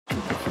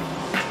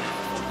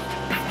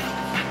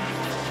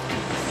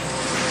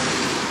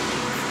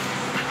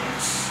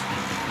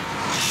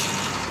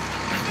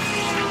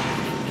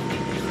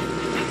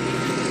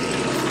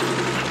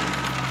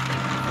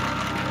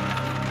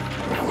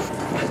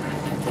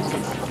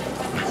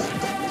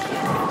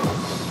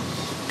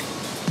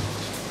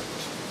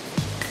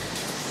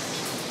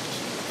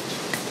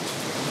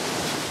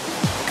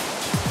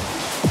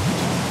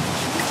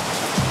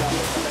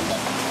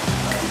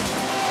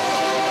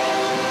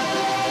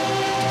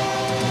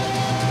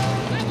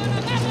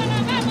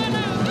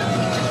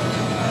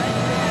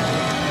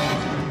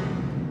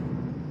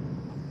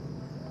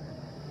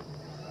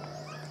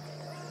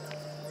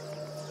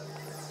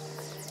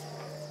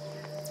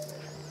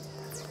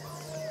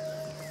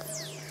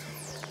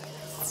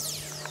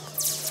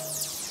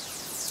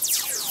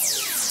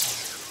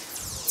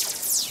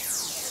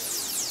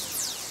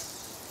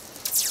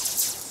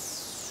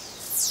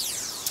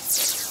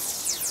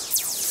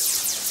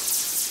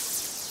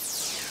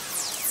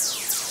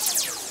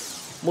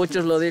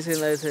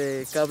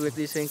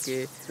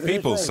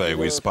People say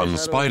we spun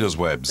spiders'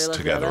 webs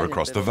together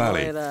across the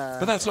valley,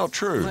 but that's not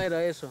true.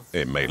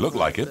 It may look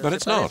like it, but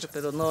it's not.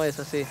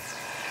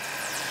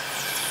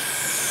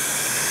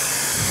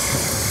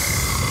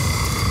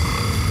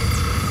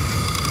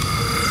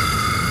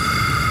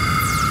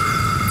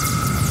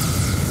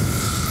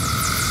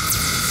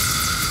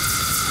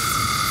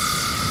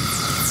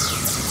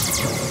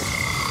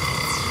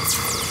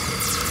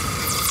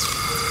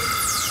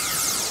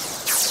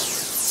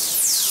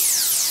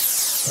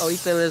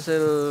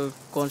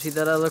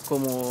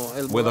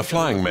 We're the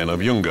flying men of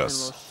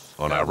Yungas.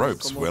 On our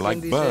ropes, we're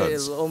like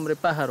birds.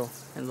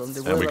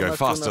 And we go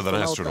faster than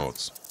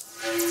astronauts.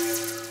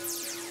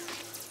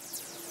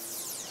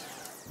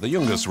 The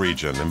Yungas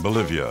region in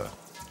Bolivia.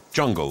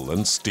 Jungle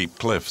and steep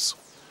cliffs.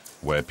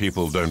 Where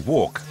people don't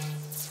walk,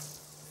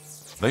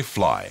 they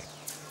fly.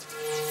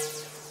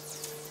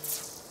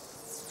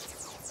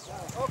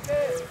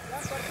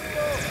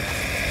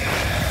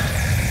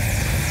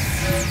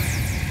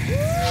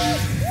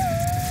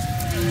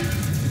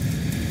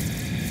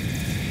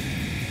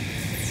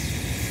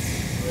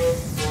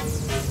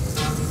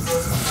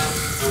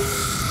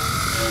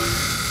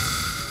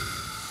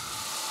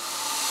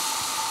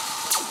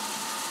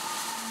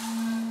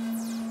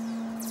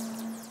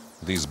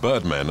 These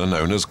birdmen are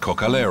known as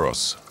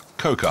cocaleros,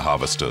 coca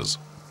harvesters.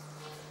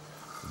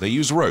 They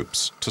use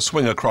ropes to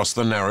swing across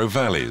the narrow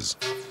valleys,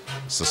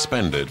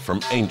 suspended from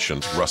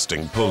ancient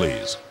rusting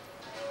pulleys.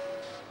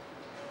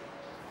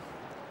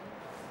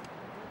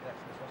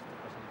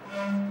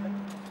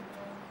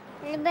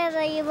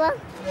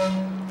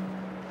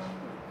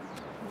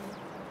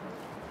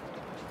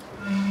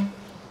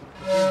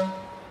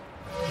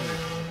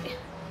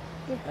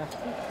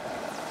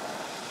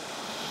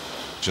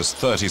 Just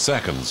 30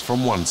 seconds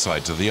from one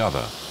side to the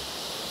other.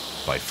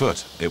 By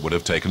foot, it would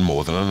have taken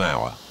more than an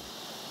hour.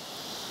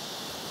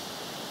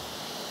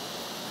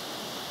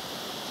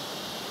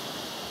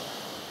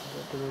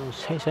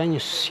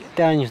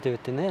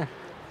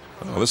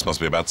 Oh, this must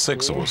be about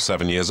 6 or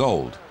 7 years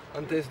old.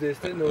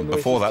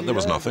 Before that, there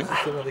was nothing?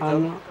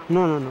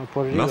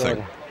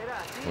 Nothing.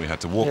 We had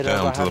to walk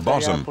down to the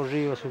bottom,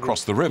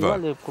 cross the river,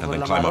 and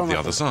then climb up the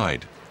other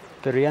side.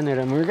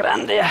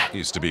 It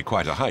used to be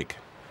quite a hike.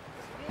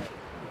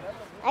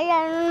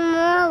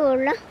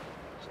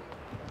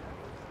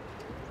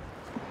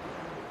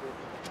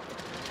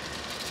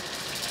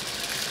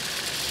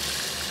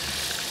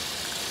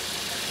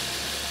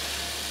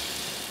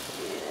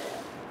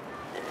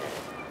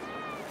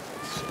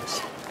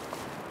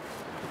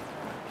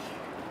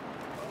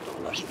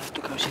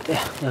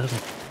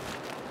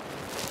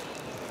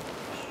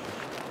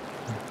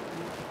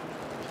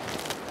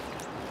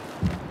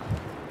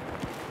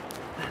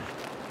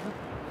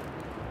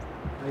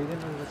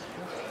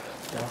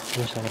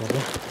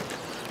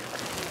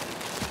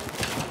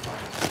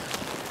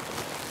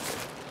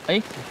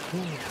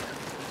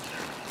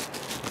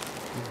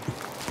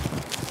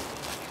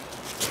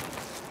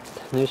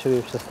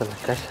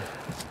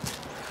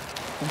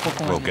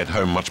 We'll get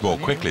home much more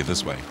quickly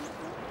this way.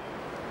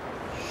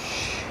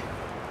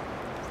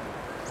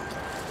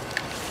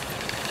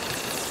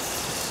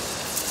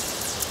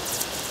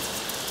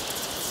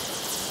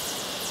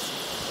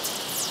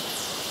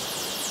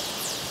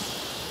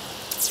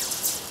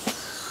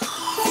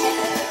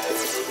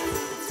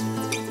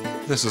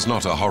 This is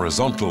not a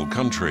horizontal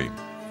country.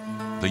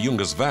 The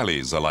Yungas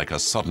valleys are like a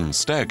sudden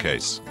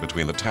staircase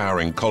between the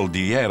towering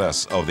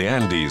Cordilleras of the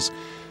Andes,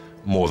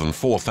 more than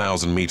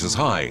 4,000 meters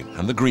high,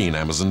 and the green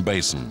Amazon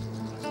basin.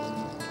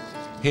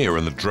 Here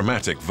in the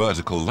dramatic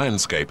vertical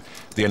landscape,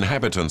 the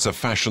inhabitants have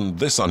fashioned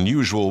this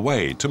unusual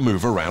way to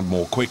move around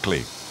more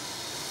quickly.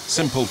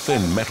 Simple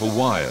thin metal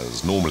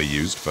wires, normally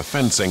used for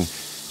fencing,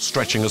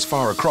 stretching as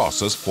far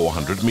across as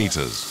 400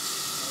 meters.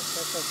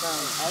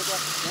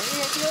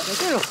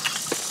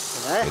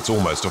 It's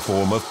almost a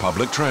form of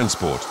public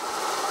transport.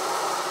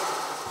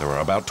 There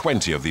are about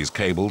 20 of these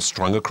cables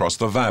strung across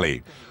the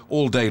valley.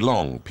 All day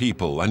long,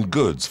 people and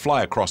goods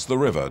fly across the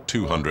river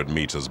 200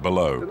 meters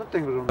below.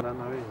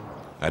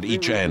 At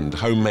each end,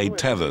 homemade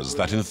tethers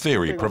that in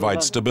theory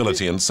provide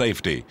stability and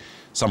safety.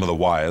 Some of the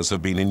wires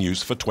have been in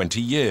use for 20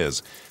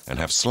 years and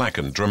have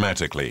slackened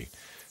dramatically.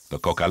 The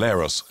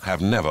cocaleros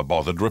have never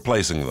bothered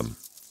replacing them.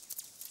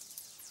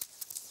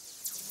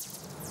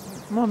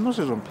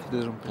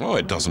 Oh,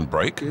 it doesn't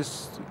break.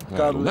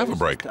 It'll never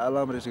break.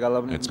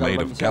 It's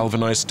made of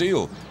galvanized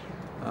steel.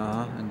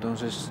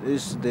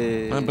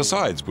 And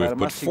besides, we've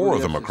put 4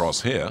 of them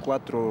across here.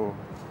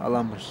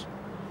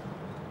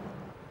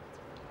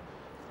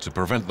 To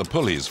prevent the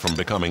pulleys from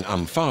becoming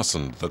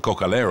unfastened, the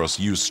cocaleros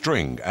use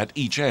string at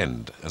each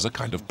end as a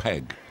kind of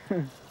peg.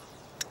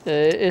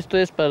 It's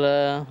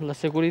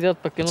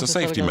a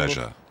safety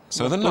measure,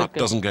 so the nut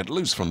doesn't get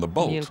loose from the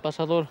bolt.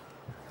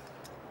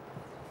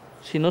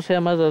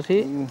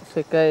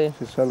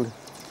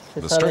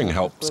 The string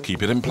helps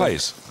keep it in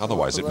place,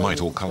 otherwise it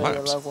might all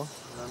collapse.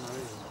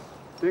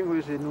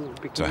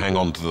 To hang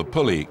on to the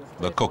pulley,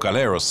 the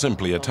cocaleros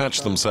simply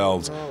attach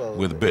themselves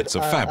with bits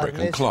of fabric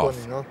and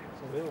cloth.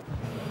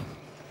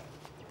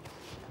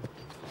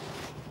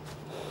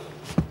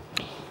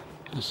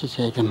 Así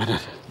se hay que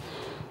amarrar.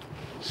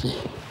 Sí.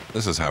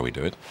 This is how we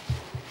do it.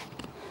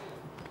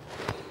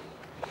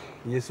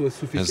 Is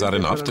that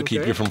enough to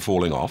keep you from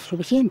falling off?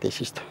 Suficiente es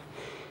esto.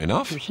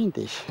 Enough?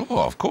 Suficiente es. Oh,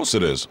 of course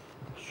it is.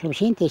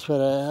 Suficiente es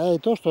para... Hay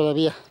dos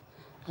todavía.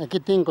 Aquí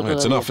tengo todavía.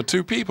 It's enough for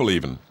 2 people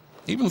even.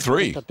 Even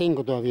 3. Esta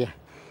tengo todavía.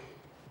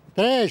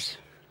 3.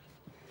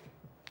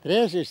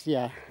 3 es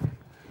ya.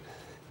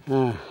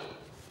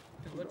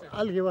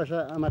 ¿Alguien vas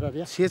a amarrar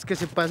ya? Si es que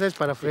se pasa es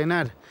para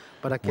frenar.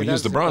 We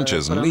use the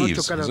branches and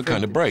leaves as a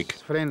kind of brake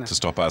to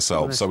stop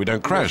ourselves so we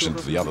don't crash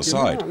into the other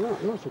side.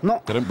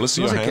 No. They don't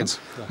blister your hands?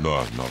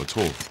 No, not at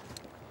all.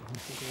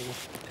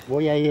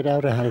 Voy a ir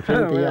ahora al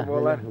frente ya.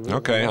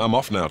 Okay, I'm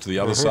off now to the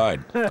other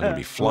side. I'm going to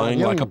be flying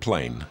like a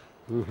plane.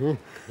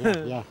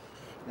 Ya.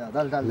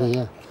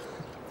 Dale.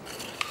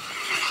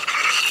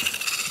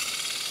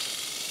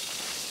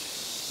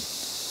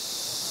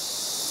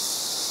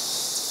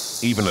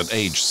 Even at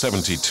age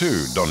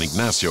 72, Don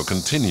Ignacio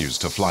continues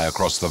to fly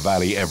across the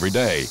valley every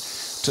day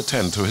to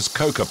tend to his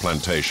coca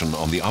plantation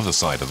on the other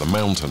side of the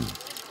mountain.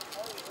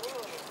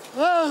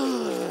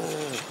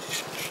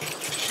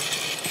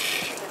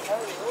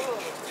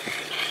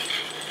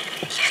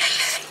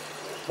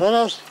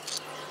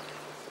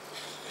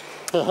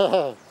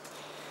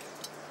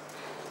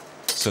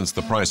 Since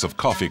the price of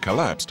coffee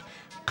collapsed,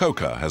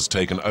 coca has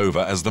taken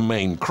over as the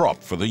main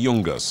crop for the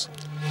Yungas.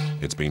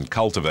 It's been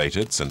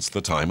cultivated since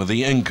the time of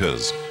the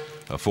Incas,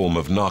 a form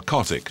of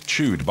narcotic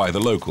chewed by the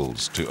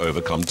locals to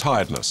overcome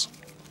tiredness.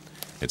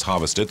 It's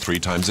harvested 3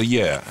 times a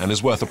year and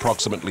is worth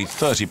approximately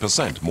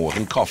 30% more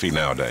than coffee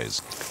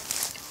nowadays.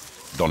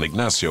 Don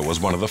Ignacio was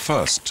one of the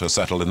first to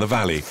settle in the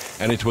valley,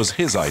 and it was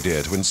his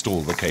idea to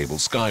install the cable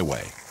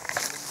skyway.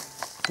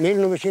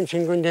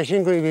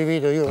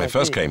 I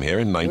first came here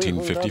in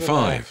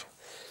 1955.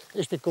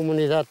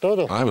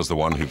 I was the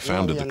one who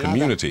founded the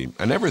community,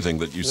 and everything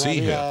that you see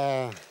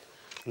here.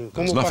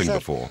 There was nothing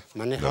before.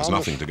 There was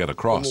nothing to get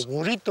across.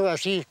 We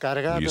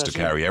used to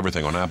carry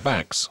everything on our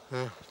backs,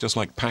 just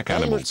like pack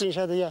animals.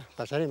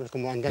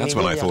 That's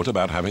when I thought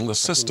about having the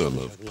system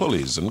of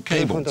pulleys and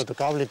cables.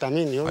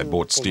 I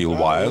bought steel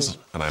wires,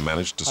 and I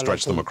managed to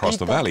stretch them across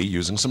the valley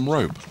using some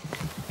rope.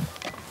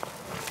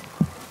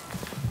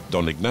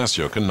 Don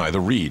Ignacio can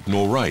neither read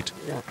nor write,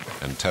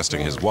 and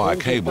testing his wire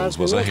cables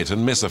was a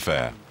hit-and-miss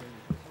affair.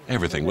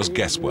 Everything was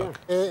guesswork.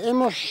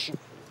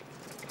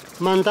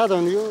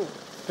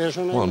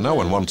 Well, no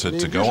one wanted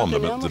to go on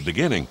them at the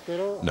beginning.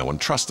 No one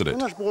trusted it.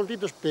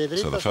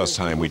 So the first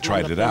time we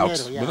tried it out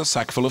with a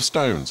sack full of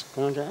stones.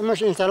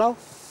 If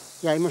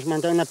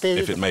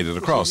it made it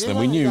across, then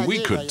we knew we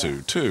could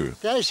too.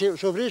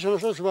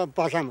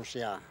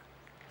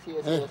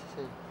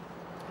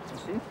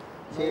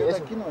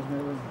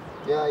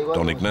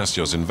 Don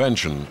Ignacio's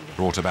invention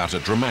brought about a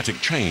dramatic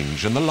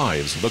change in the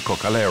lives of the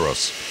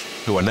cocaleros,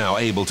 who are now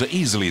able to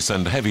easily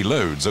send heavy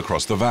loads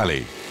across the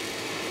valley.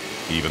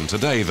 Even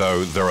today,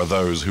 though, there are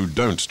those who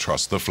don't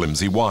trust the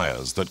flimsy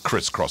wires that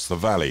crisscross the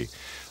valley.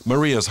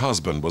 Maria's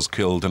husband was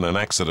killed in an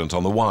accident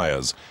on the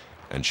wires,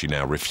 and she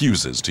now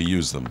refuses to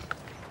use them.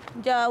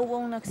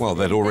 Well,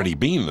 there'd already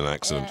been an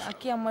accident.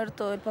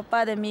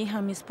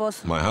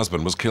 My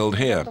husband was killed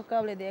here.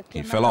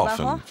 He fell off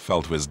and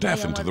fell to his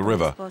death into the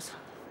river.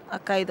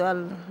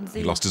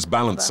 He lost his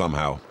balance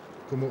somehow.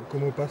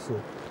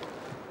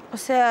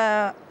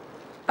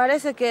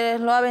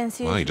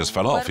 Well, he just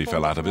fell off. He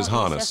fell out of his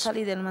harness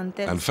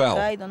and fell.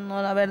 I'm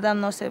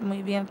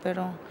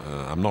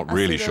not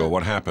really sure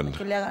what happened,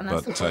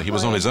 but he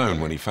was on his own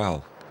when he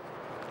fell.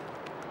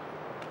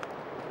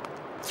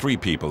 3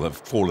 people have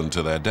fallen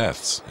to their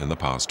deaths in the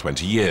past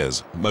 20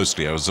 years,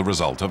 mostly as a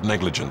result of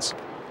negligence.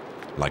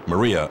 Like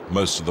Maria,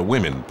 most of the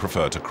women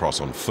prefer to cross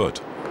on foot.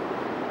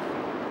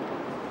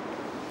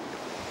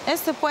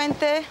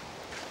 The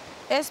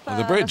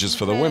bridge is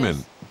for the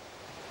women.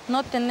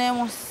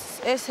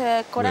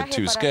 We're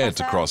too scared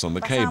to cross on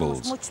the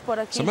cables,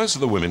 so most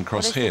of the women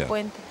cross here.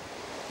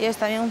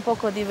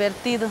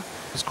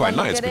 It's quite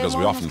nice because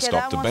we often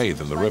stop to bathe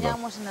in the river.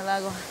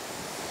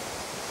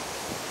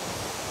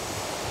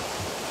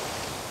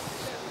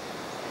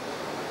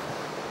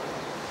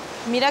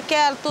 You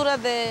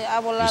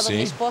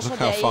see, look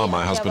how far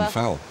my husband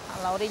fell.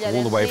 All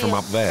the way from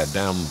up there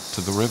down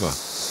to the river.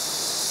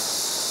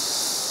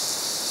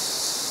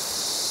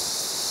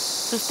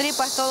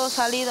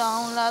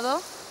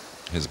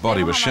 His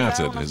body was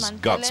shattered, his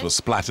guts were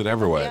splattered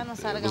everywhere.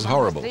 It was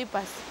horrible.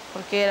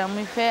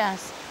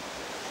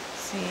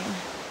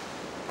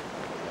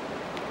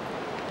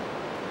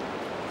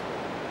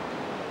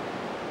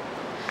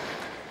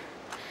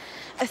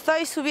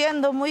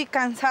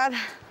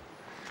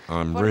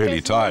 I'm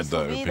really tired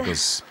though,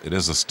 because it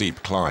is a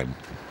steep climb.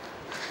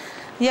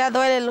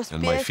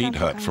 And my feet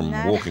hurt from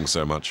walking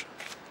so much.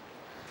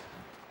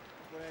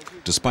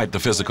 Despite the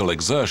physical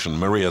exertion,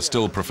 Maria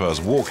still prefers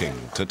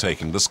walking to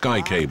taking the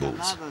sky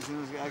cables.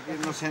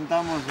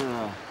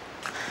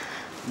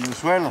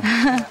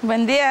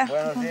 Buen día.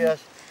 Buenos días.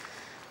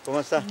 ¿Cómo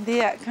está? Buen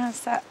día, ¿cómo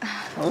está?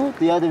 Oh,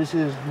 ya debe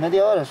ser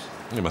media hora.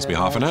 It must be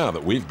half an hour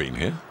that we've been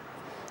here.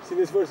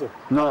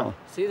 No.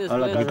 You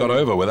got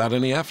over without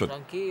any effort.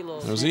 It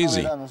was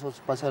easy.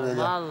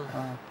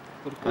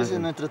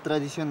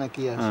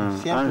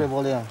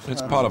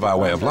 It's part of our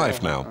way of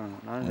life now.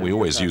 We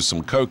always use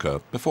some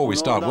coca before we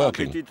start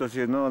working. It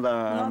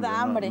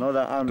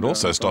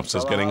also stops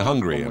us getting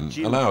hungry and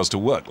allows us to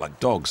work like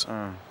dogs.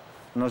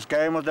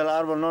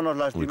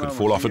 We could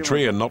fall off a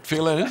tree and not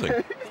feel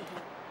anything.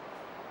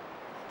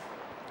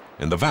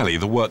 In the valley,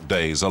 the work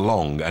days are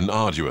long and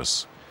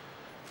arduous.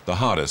 The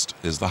hardest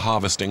is the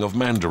harvesting of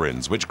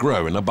mandarins, which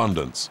grow in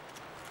abundance.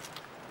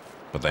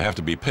 But they have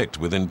to be picked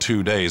within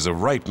 2 days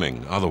of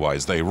ripening,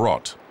 otherwise they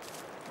rot.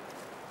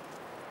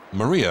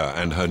 Maria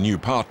and her new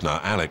partner,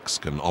 Alex,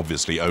 can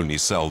obviously only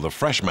sell the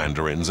fresh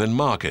mandarins in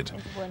market,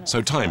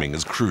 so timing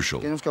is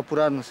crucial. It's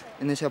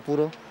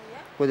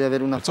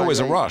always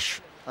a rush,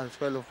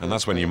 and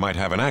that's when you might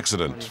have an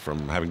accident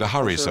from having to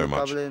hurry so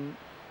much.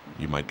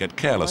 You might get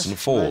careless and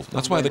fall.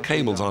 That's why the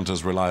cables aren't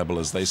as reliable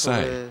as they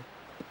say.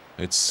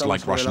 It's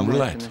like Russian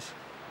roulette.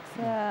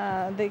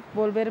 I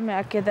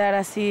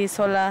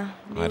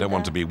don't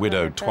want to be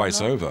widowed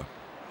twice over.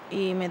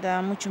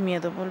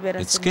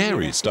 It's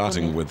scary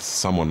starting with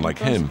someone like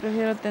him.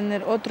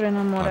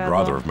 I'd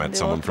rather have met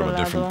someone from a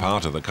different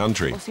part of the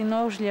country,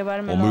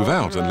 or move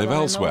out and live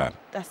elsewhere,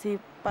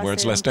 where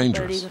it's less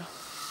dangerous.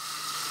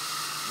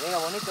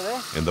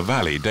 In the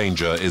valley,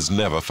 danger is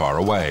never far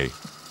away.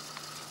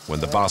 When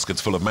the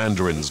baskets full of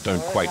mandarins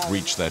don't quite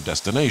reach their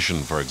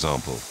destination, for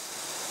example.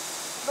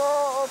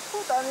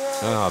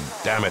 Ah,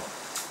 damn it.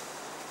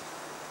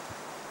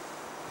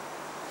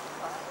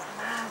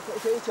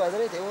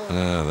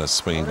 They're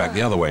swinging back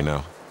the other way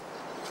now.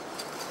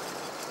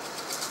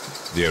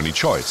 The only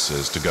choice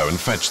is to go and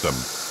fetch them,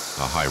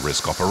 a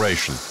high-risk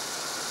operation.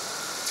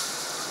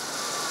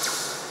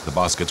 The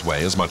baskets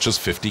weigh as much as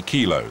 50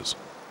 kilos.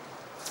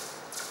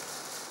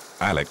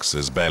 Alex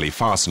is barely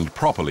fastened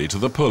properly to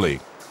the pulley.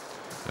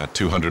 At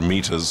 200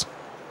 meters,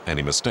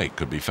 any mistake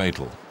could be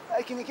fatal.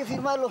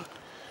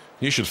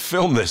 You should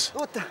film this.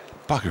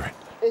 Bugger it.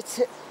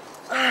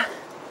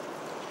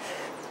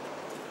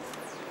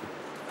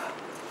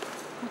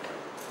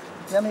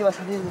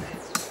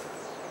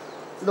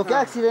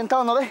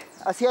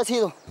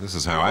 This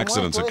is how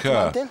accidents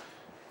occur.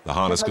 The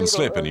harness can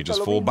slip and you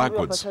just fall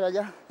backwards,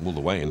 all the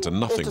way into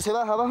nothing.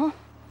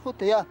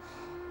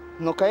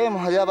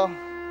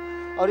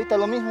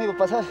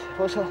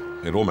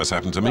 It almost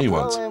happened to me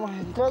once. I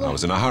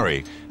was in a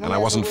hurry and I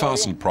wasn't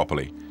fastened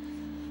properly,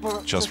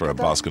 just for a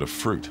basket of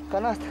fruit.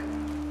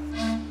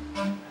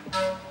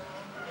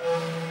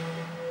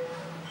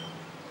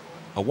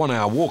 A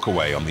 1-hour walk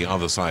away on the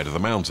other side of the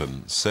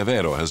mountain,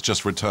 Severo has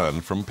just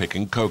returned from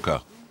picking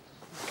coca.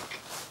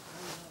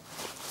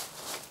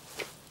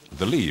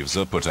 The leaves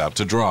are put out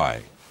to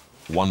dry.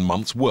 1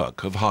 month's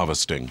work of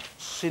harvesting.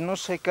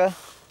 If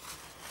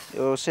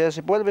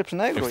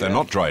they're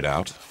not dried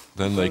out,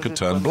 then they could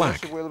turn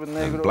black.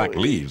 And black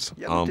leaves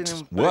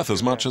aren't worth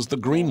as much as the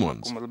green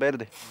ones. I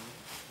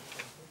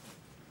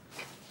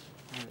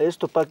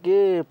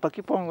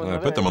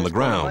put them on the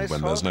ground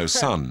when there's no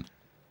sun.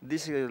 They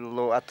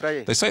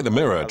say the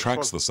mirror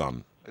attracts the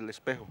sun.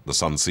 The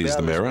sun sees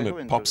the mirror and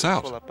it pops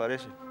out.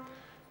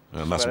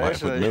 And that's why I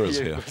put mirrors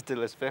here.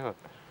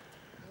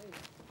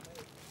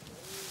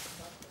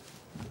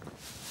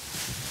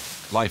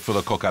 Life for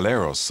the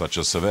cocaleros, such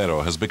as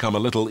Severo, has become a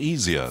little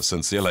easier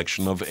since the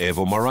election of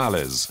Evo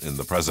Morales in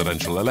the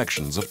presidential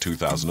elections of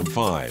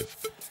 2005.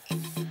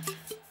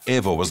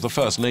 Evo was the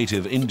first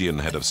native Indian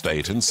head of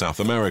state in South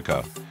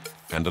America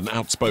and an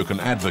outspoken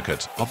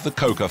advocate of the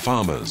coca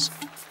farmers.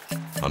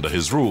 Under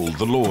his rule,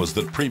 the laws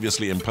that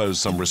previously imposed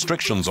some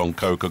restrictions on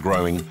coca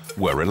growing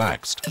were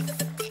relaxed.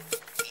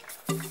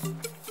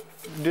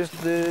 Ever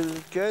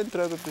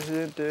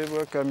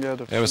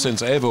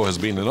since Evo has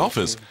been in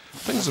office,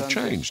 things have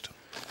changed.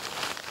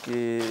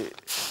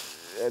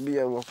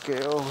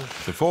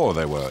 Before,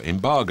 there were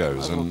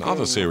embargoes and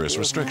other serious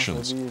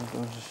restrictions.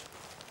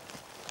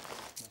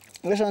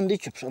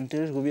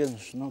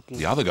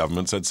 The other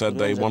governments had said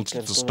they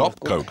wanted to stop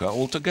coca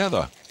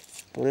altogether.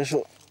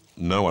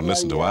 No one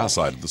listened to our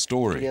side of the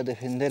story.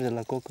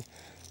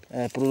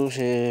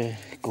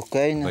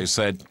 They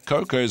said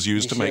coca is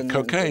used to make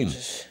cocaine.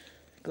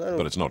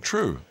 But it's not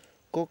true.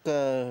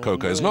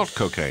 Coca is not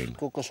cocaine.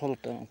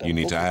 You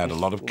need to add a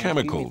lot of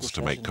chemicals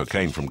to make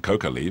cocaine from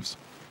coca leaves.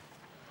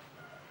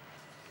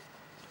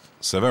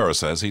 Severo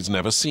says he's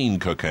never seen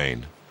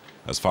cocaine.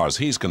 As far as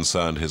he's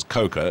concerned, his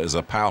coca is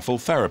a powerful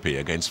therapy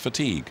against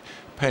fatigue,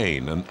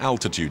 pain, and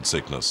altitude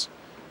sickness.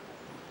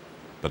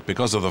 But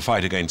because of the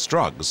fight against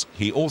drugs,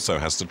 he also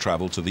has to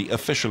travel to the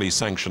officially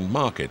sanctioned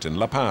market in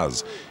La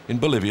Paz, in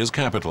Bolivia's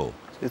capital.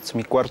 It's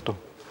mi cuarto.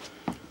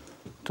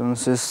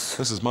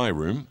 This is my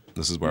room.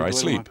 This is where I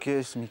sleep.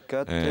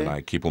 And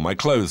I keep all my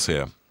clothes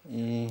here.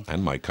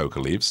 And my coca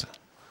leaves.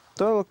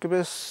 Todo lo que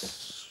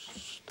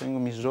ves, tengo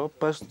mis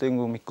ropas,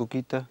 tengo mi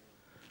coquita,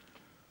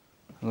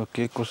 lo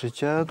que he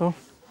cosechado.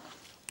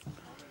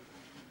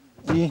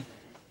 Y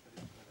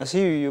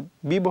así yo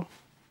vivo.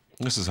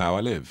 This is how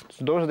I live.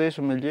 2 de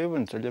eso me llevo,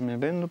 entonces ya me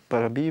vendo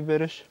para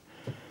víveres,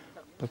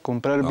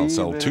 I'll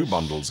sell 2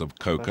 bundles of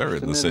coca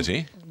in the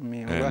city,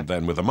 and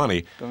then with the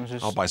money,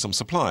 I'll buy some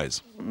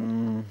supplies.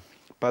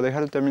 Para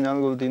dejar también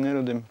algo de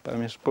dinero para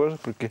mi esposa,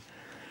 porque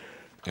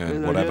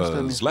and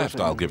whatever's left,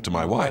 I'll give to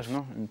my wife.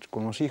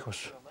 Con los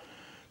hijos.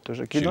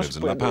 Entonces, aquí she lives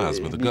in La Paz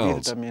with the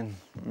girls. También,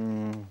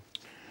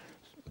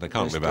 they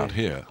can't live out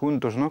here.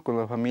 Juntos, ¿no? Con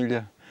la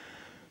familia.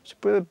 Se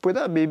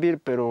puede vivir,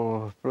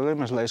 pero el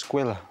problema es la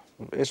escuela.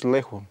 Es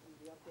lejos.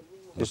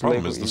 The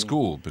problem is the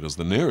school, because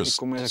the nearest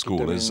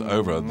school is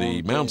over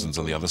the mountains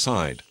on the other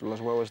side.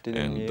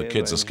 And the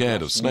kids are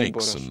scared of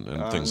snakes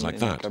and things like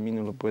that.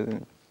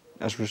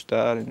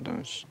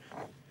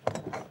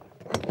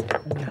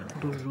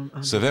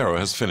 Severo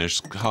has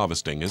finished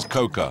harvesting his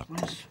coca.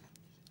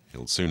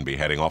 He'll soon be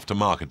heading off to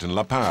market in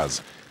La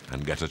Paz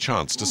and get a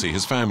chance to see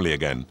his family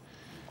again.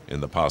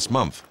 In the past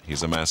month,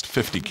 he's amassed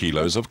 50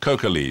 kilos of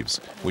coca leaves,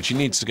 which he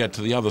needs to get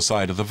to the other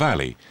side of the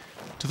valley,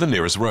 to the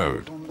nearest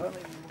road.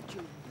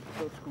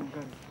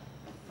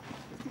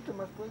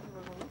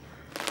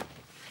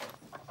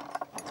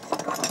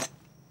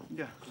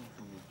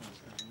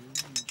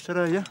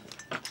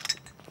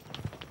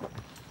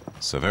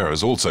 Severo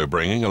is also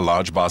bringing a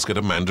large basket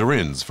of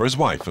mandarins for his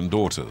wife and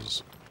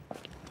daughters.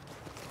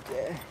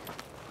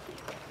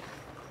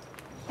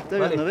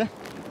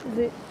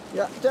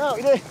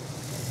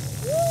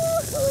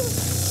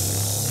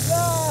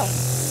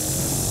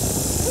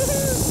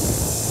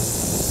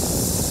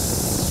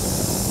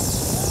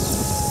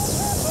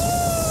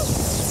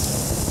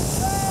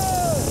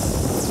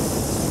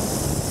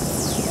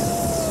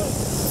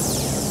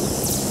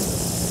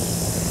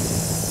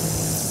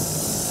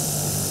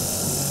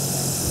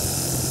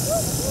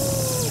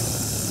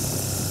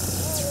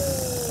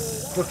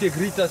 ¿Por qué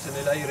gritas en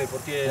el aire?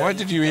 Why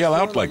did you yell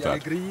out like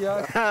that?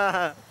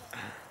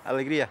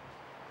 Alegría.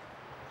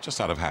 Just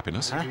out of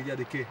happiness. ¿Alegría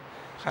de qué?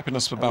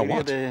 Happiness about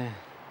what? De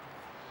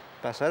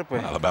pasar,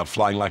 pues. Well, about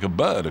flying like a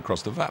bird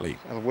across the valley.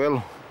 Al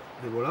vuelo.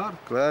 ¿De volar?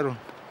 Claro.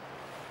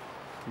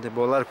 De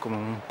volar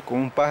como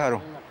un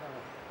pájaro.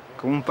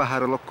 Como un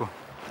pájaro loco.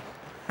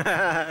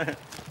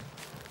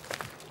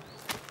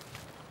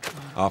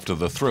 After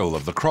the thrill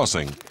of the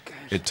crossing,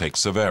 it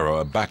takes Severo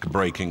a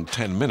back-breaking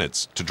 10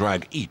 minutes to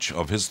drag each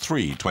of his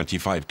 3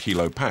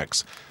 25-kilo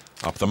packs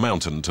up the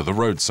mountain to the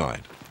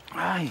roadside.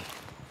 Ay.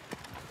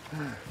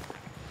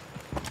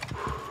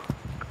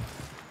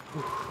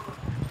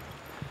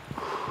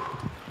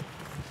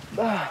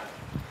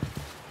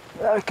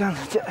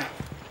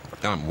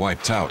 I'm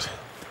wiped out.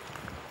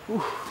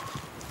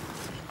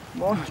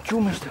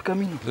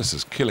 This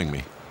is killing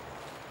me.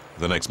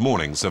 The next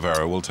morning,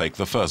 Severo will take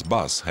the first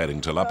bus heading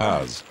to La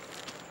Paz.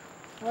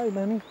 Ay,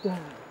 mamita.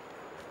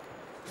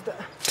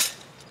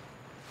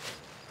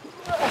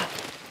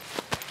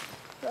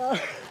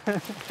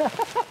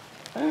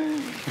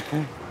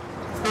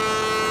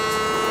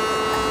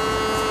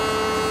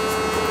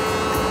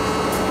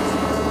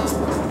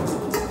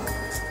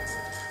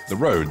 The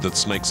road that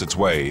snakes its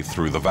way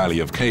through the Valley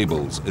of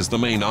Cables is the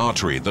main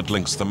artery that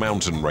links the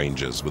mountain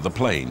ranges with the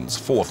plains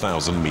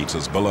 4,000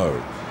 meters below.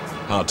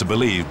 Hard to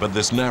believe, but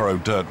this narrow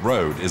dirt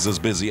road is as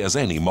busy as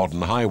any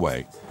modern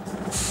highway.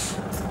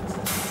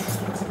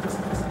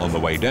 On the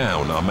way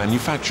down are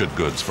manufactured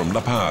goods from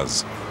La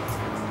Paz.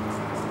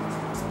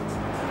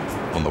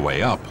 On the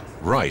way up,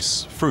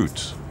 rice,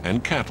 fruit,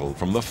 and cattle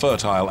from the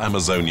fertile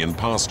Amazonian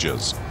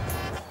pastures.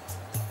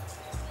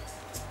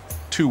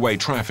 Two-way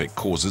traffic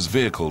causes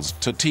vehicles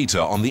to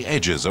teeter on the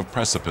edges of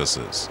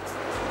precipices.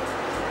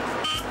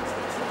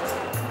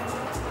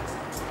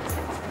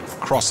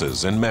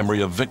 Crosses in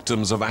memory of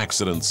victims of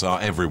accidents are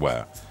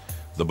everywhere.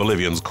 The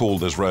Bolivians call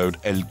this road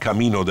El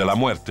Camino de la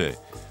Muerte,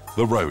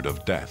 the road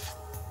of death.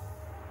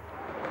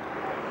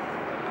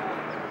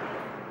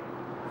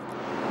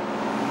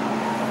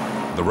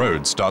 The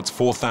road starts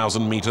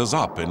 4,000 meters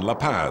up in La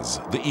Paz,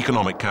 the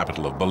economic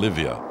capital of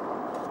Bolivia.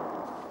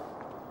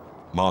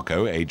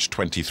 Marco, aged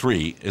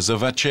 23, is a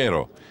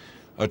vachero,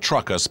 a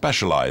trucker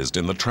specialized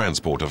in the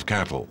transport of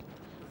cattle.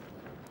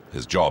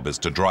 His job is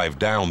to drive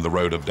down the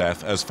road of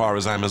death as far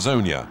as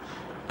Amazonia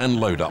and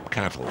load up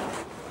cattle.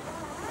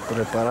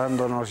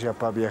 Preparándonos ya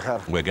para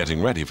viajar. We're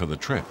getting ready for the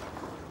trip.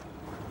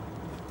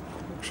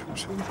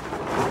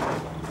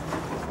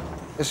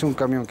 Es un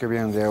camión que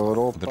viene de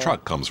Europa. The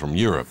truck comes from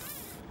Europe.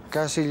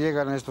 Casi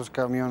llegan estos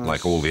camiones.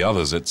 Like all the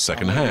others, it's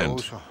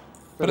second-hand,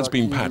 but it's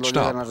been patched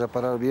up,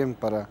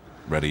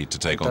 ready to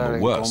take on the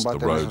worst the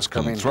roads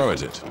can throw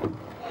at it.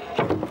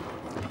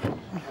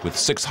 With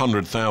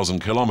 600,000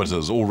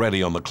 kilometers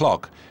already on the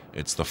clock,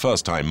 it's the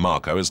first time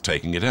Marco is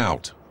taking it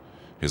out.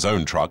 His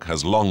own truck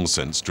has long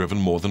since driven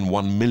more than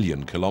 1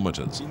 million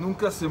kilometers.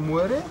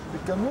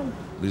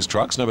 These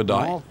trucks never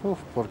die?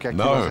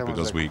 No,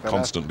 because we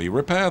constantly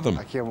repair them.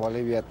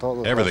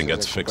 Everything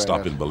gets fixed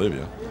up in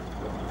Bolivia.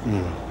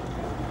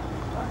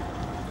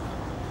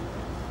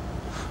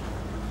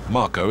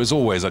 Marco is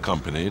always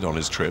accompanied on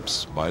his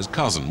trips by his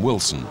cousin,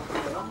 Wilson.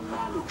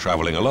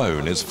 Traveling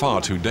alone is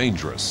far too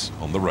dangerous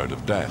on the road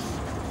of death.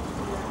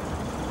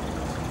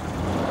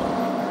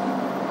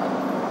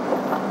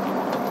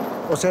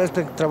 O sea,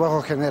 este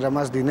trabajo genera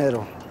más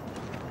dinero.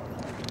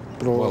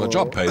 Well, the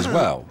job pays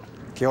well.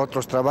 Que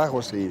otros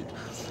trabajos y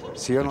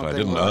si yo If no I tengo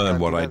didn't la earn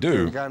what I cantidad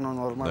do, que gano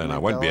normalmente then I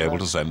won't be ahora, able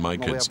to send my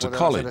no voy a kids to poder hacer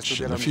college in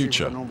estudiar the a mis hijos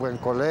future. en un buen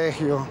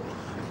colegio,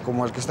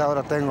 como el que está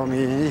ahora tengo mi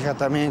hija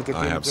también que I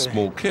tiene have que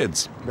small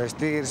kids.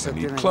 vestirse, They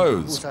need tienen que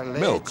clothes, usar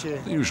milk,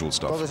 leche, the usual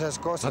stuff. todas esas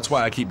cosas. That's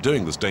why I keep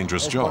doing this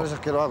dangerous Es por job. eso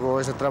que lo hago,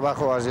 ese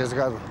trabajo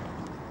arriesgado.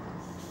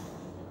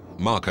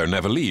 Marco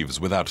never leaves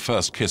without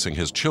first kissing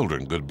his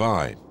children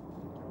goodbye.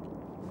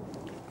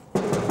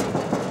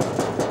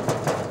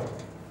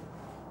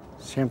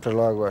 Siempre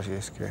lo hago así,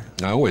 es que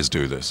I always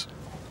do this,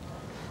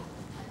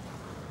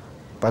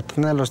 para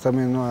tenerlos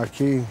también, ¿no?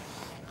 Aquí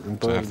en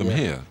to todo have el them día.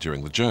 here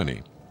during the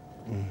journey.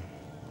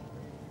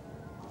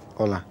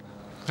 Hola,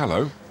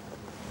 Hello,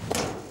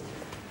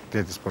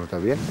 ¿te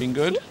portas bien? been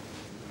good?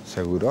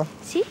 ¿Seguro?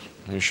 Sí.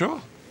 Are you sure?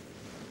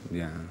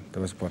 Ya, te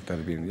vas a portar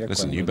bien. Ya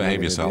Listen, cuando you behave llegue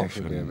de yourself,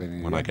 viaje, voy a and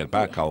venir, when ya. I get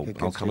back, I'll ¿Qué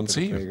come and quieres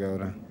see que te you. traiga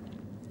ahora?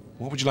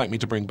 What would you like me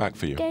to bring back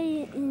for you? ¿Qué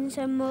hay en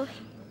San Borja?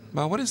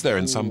 Well, what is there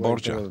in San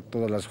Borja?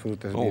 Todas las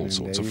frutas All vienen de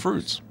sorts of ahí.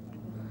 fruits.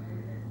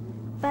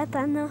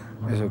 Plátano.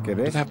 ¿Eso Do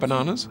querés? they have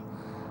bananas?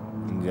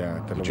 Ya,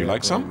 te lo Would voy you a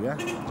like some? traer,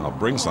 ¿ya? I'll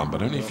bring some,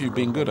 but only if you've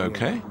been good,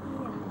 okay?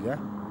 ¿Ya?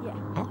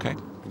 Okay.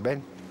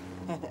 Ven.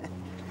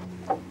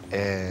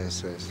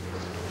 Eso es.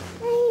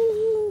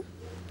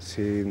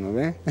 Sí, ¿no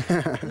ve?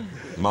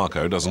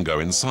 Marco doesn't go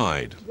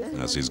inside,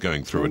 as he's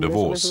going through a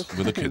divorce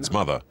with the kid's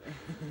mother.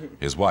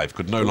 His wife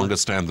could no longer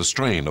stand the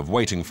strain of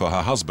waiting for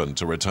her husband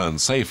to return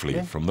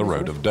safely from the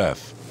road of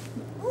death.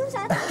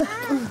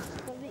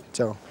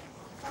 Chao.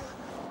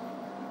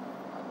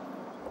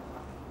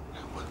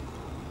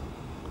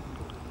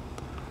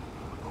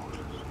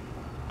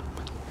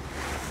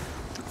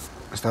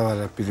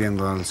 Estaba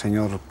pidiendo al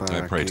Señor para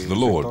I pray que to the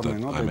se Lord tome, that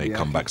 ¿no? I del may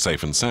come viaje. back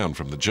safe and sound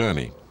from the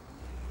journey.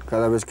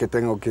 Cada vez que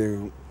tengo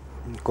que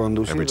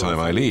conducir. Every time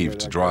I leave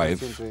to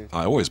drive,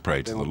 I always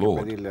pray to the tengo que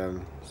Lord. pedirle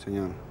al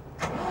Señor.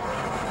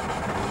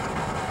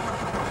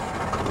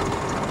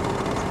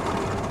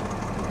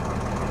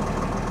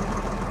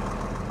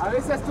 A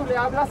veces tú le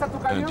hablas a tu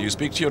And camión. do you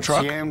speak to your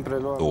truck? Siempre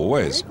lo hago.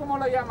 Always. ¿Cómo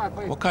lo llamas,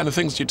 pues? What kind of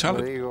things do you tell Lo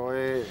it?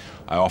 digo,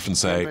 I often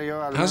say, siempre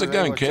yo al how's it menos le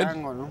going, digo kid?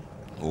 chango, ¿no?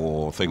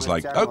 Or things Como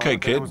like, chango, okay,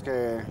 kid, tenemos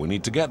que we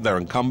need to get there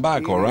and come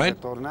back, all ir y right?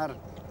 retornar.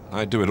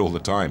 I do it all the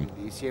time.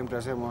 Y siempre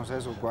hacemos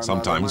eso cuando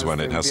Sometimes además when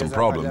it has some empieza a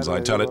problems, fallar, I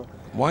le tell it, digo,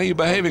 why are you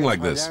behaving like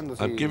 "Estás this?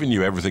 fallando, I've sí. given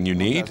you everything you No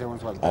te need.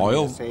 hacemos falta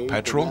Oil, ni aceite,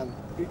 petrol. nada".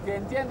 ¿Y te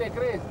entiende,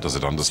 crees? Does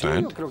it Sí, yo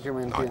understand? creo que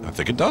me I entiende.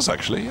 think it does,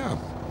 actually, yeah.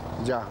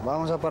 Ya,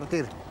 vamos a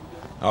partir.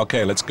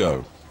 Okay, let's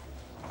go.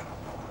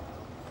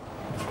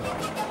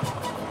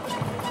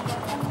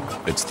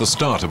 It's the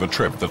start of a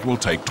trip that will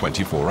take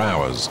 24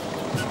 hours.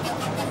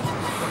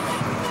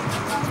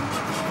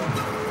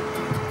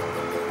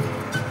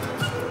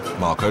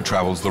 Marco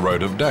travels the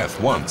road of death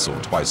once or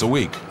twice a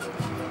week.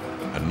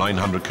 A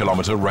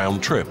 900-kilometer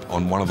round trip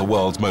on one of the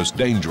world's most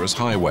dangerous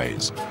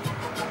highways.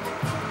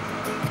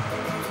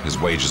 His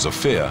wages of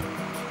fear,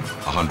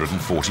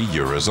 140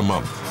 euros a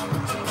month.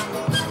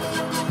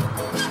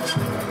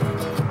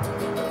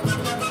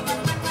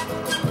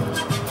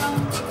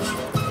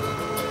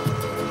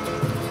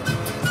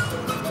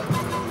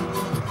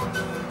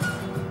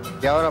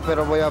 Y ahora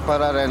pero voy a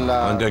parar en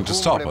la I'm going to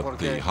stop cumbre at porque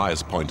the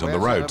highest point on voy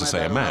the a road to say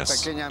a celebrar una mass,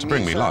 pequeña to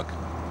bring me misa luck.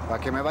 Para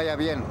que me vaya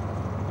bien.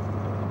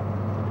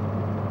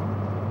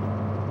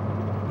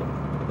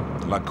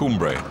 La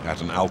Cumbre,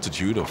 at an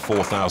altitude of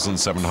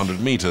 4,700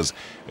 meters,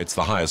 it's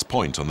the highest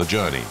point on the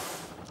journey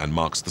and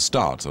marks the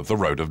start of the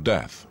road of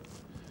death.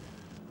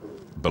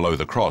 Below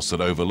the cross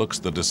that overlooks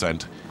the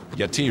descent,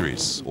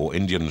 yatiris, or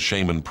Indian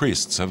shaman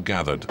priests, have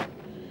gathered.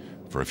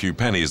 For a few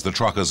pennies, the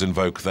truckers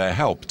invoke their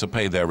help to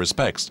pay their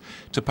respects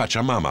to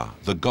Pachamama,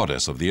 the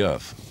goddess of the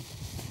earth.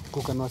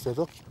 Coca no hace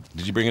eso.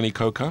 Did you bring any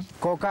coca?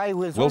 Coca y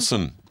Wilson.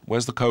 Wilson,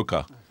 where's the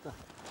coca?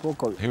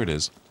 Coca. Here it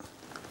is.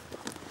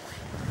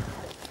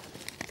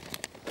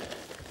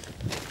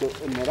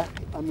 Mira,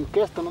 a mi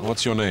esto, ¿no?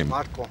 What's your name?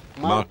 Marco.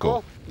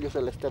 Marco. Yo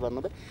soy el Esteban,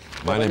 ¿no ve?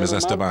 My name is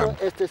Esteban.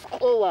 Marco, este es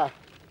Ova.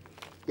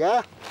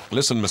 ¿Ya?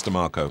 Listen, Mr.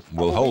 Marco,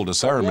 we'll hold a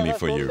ceremony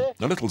for you.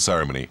 A little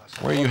ceremony.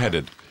 Where are you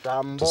headed?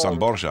 To San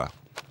Borja.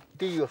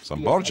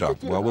 San Borja?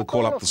 Well, we'll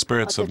call up the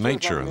spirits of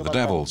nature and the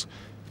devils.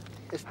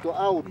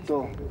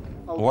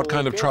 What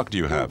kind of truck do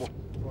you have?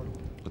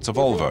 It's a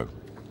Volvo.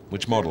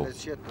 Which model? An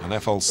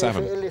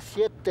FL7.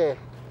 L7.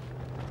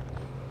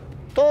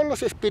 Todos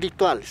los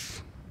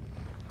espirituales.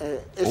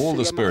 All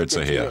the spirits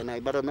are here.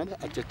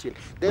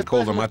 We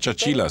call them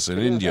achachilas in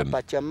Indian.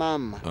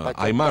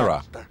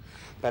 Aymara.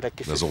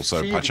 There's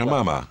also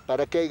Pachamama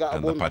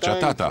and the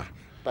Pachatata.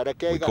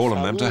 We call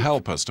on them to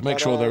help us to make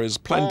sure there is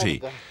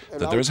plenty,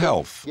 that there is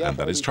health, and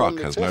that his truck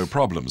has no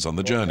problems on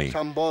the journey.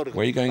 Where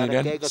are you going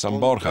again? San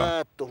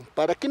Borja.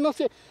 Para que no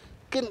se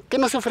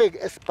fregue,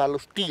 es para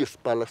los tíos,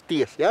 para las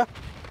tías, ¿ya?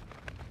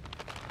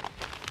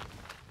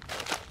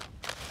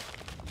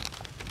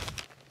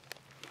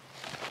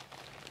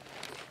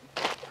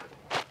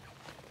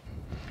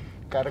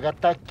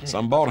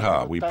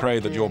 Samborja, we pray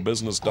that your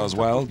business does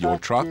well, your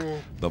truck,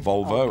 the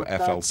Volvo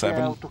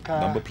FL7,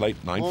 number plate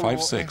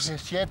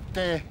 956.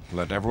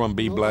 Let everyone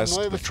be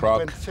blessed, the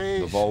truck,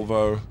 the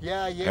Volvo,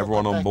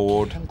 everyone on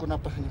board.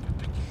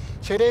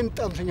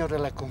 Serenta un señor de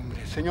la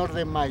cumbre, señor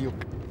de Mayo.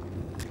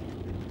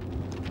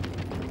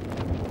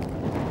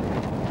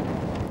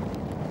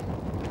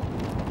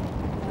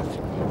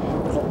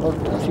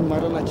 Así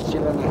mara la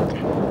chichilanaca.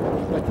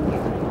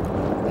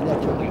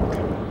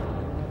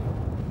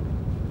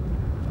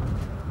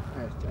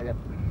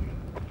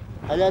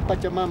 Allá hay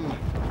Pachamama.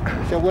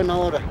 Sea buena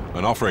hora.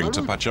 An offering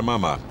to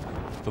Pachamama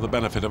for the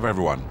benefit of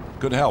everyone.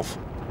 Good health.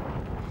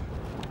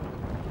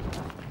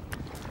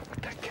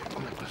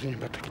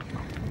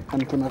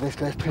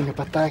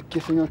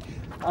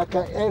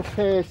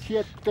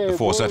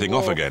 Before setting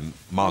off again,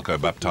 Marco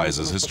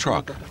baptizes his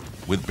truck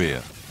with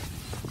beer.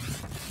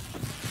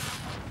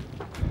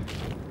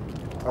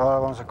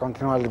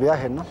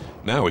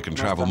 Now we can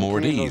travel more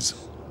at ease.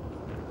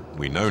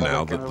 We know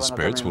now that the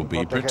spirits will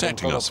be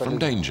protecting us from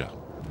danger.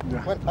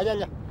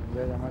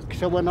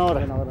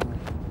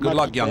 Good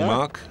luck, young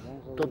Mark.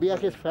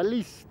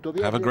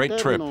 Have a great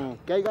trip.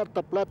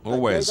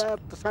 Always.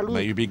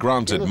 May you be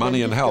granted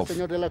money and health.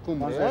 May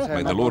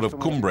the Lord of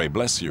Cumbre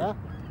bless you.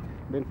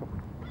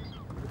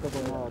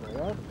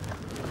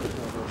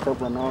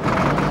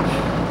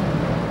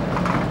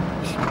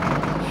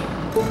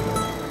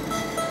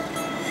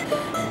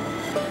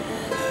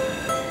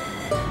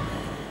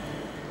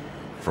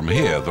 From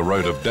here, the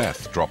road of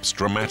death drops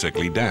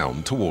dramatically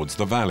down towards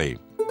the valley.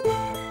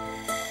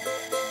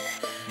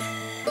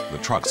 The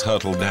trucks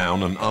hurtle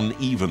down an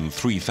uneven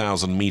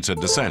 3,000-meter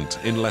descent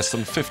in less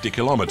than 50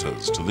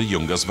 kilometers to the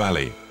Yungas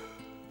Valley.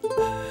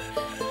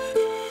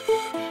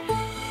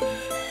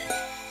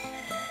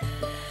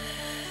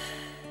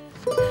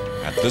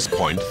 At this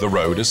point, the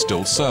road is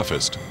still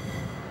surfaced,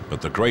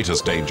 but the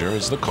greatest danger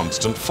is the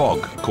constant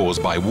fog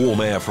caused by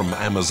warm air from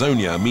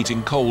Amazonia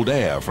meeting cold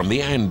air from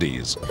the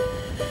Andes.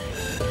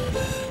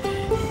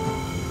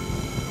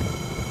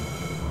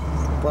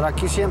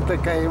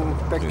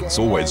 It's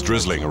always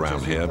drizzling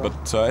around here, but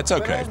it's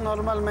okay.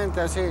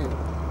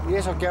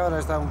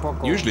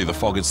 Usually the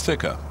fog is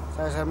thicker,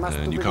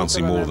 and you can't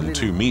see more than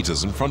 2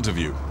 meters in front of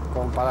you.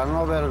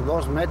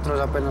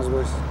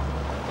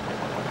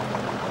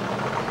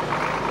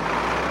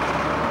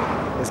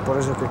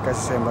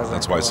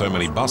 That's why so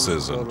many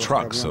buses and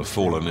trucks have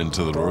fallen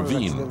into the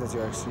ravine.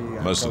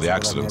 Most of the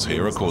accidents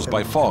here are caused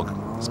by fog,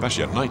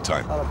 especially at night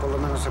time.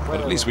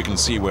 But at least we can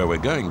see where we're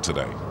going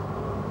today.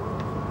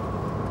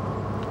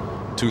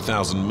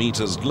 2,000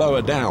 meters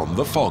lower down,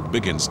 the fog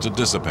begins to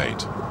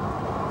dissipate.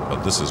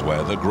 But this is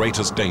where the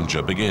greatest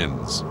danger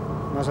begins.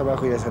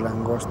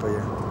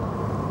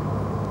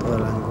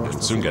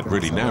 It'll soon get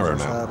really narrow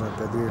now.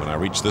 When I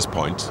reach this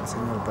point,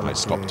 I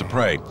stop to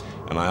pray,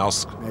 and I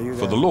ask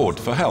for the Lord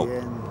for help.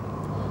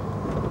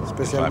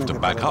 If I have to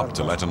back up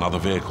to let another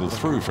vehicle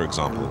through, for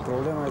example,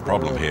 the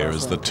problem here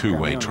is the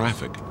two-way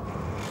traffic.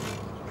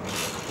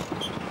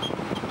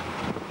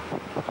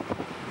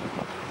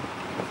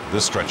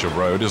 This stretch of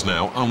road is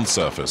now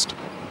unsurfaced,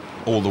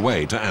 all the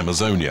way to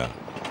Amazonia.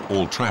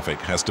 All traffic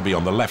has to be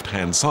on the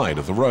left-hand side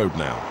of the road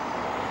now.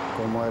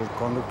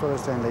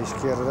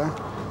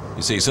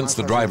 You see, since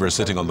the driver is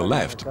sitting on the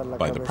left,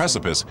 by the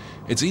precipice,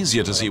 it's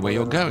easier to see where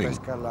you're going.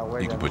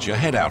 You can put your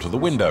head out of the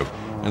window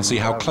and see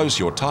how close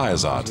your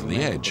tires are to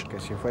the edge.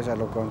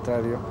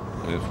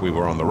 If we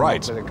were on the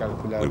right,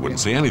 we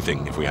wouldn't see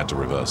anything if we had to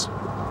reverse.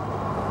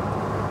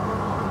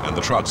 And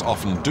the trucks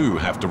often do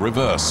have to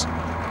reverse,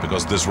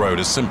 because this road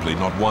is simply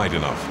not wide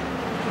enough.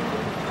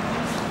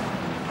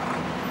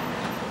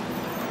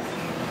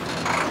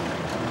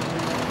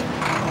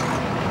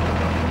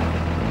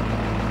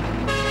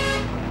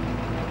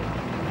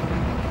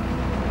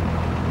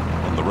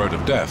 On the road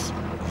of death,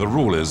 the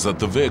rule is that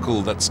the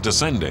vehicle that's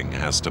descending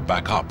has to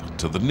back up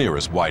to the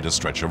nearest wider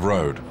stretch of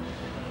road.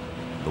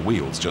 The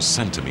wheel's just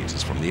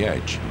centimeters from the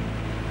edge.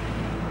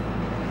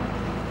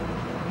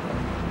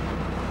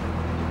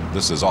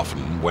 This is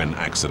often when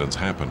accidents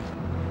happen.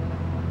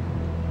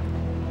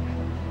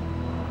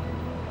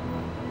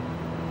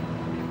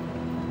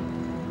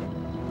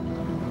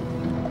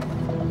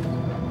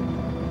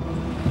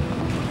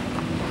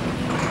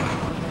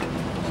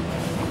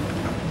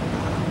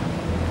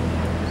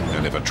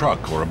 If a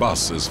truck or a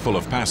bus is full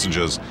of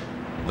passengers,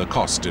 the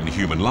cost in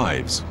human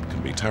lives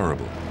can be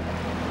terrible.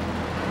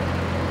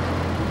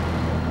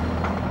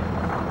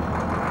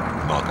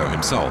 Marco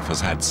himself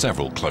has had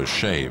several close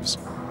shaves.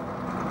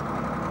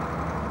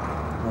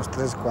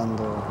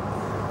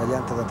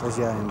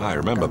 I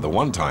remember the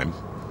one time,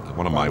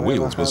 one of my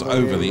wheels was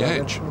over the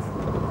edge.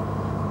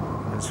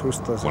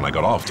 When I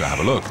got off to have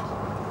a look,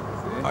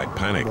 I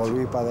panicked.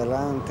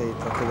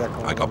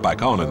 I got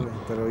back on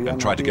and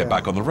tried to get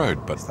back on the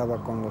road, but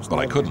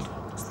I couldn't.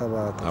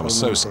 I was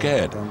so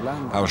scared.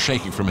 I was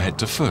shaking from head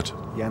to foot.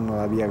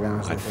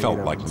 I felt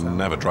like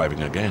never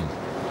driving again.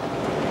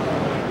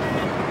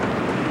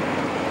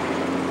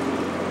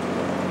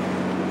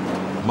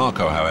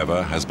 Marco,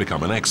 however, has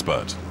become an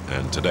expert,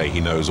 and today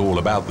he knows all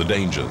about the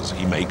dangers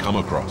he may come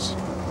across.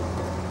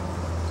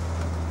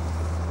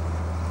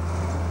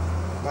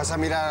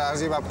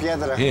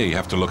 Here you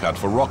have to look out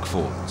for rock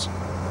falls.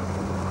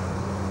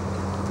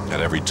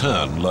 At every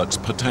turn lurks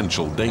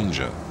potential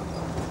danger.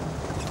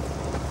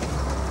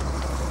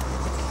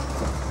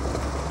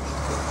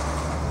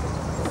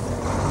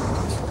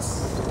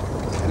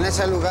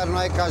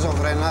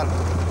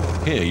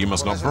 Here you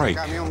must not brake,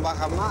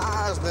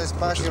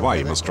 which is why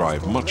you must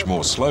drive much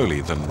more slowly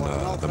than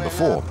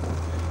before.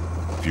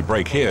 If you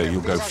brake here,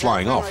 you'll go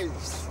flying off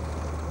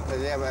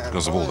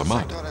because of all the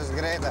mud.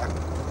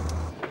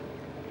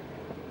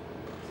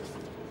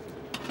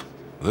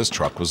 This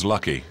truck was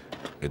lucky.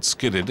 It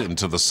skidded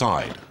into the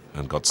side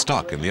and got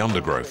stuck in the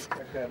undergrowth.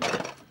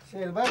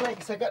 You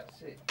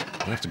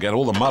have to get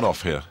all the mud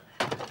off here.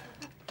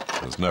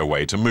 There's no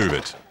way to move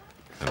it.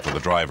 And for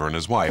the driver and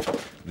his wife,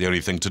 the only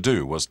thing to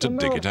do was to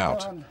dig it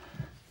out.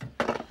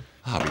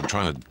 I've been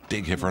trying to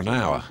dig here for an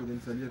hour.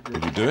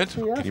 Will you do it?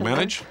 Can you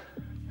manage?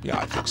 Yeah,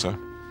 I think so.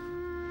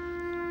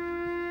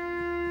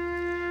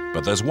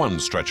 But there's one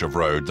stretch of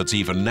road that's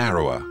even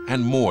narrower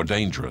and more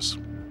dangerous.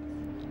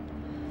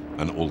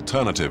 An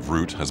alternative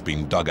route has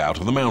been dug out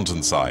of the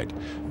mountainside,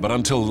 but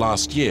until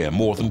last year,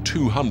 more than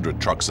 200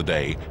 trucks a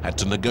day had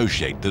to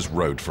negotiate this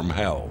road from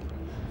hell.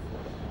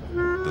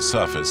 The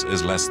surface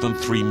is less than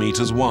 3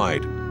 meters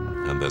wide,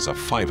 and there's a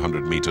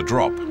 500-meter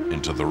drop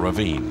into the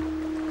ravine.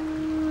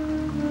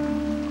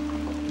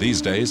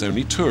 These days,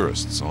 only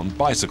tourists on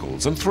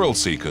bicycles and thrill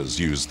seekers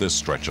use this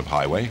stretch of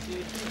highway.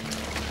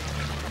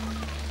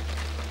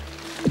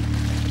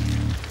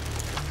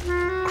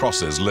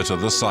 Crosses litter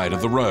the side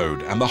of the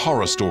road, and the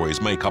horror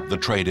stories make up the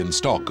trade-in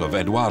stock of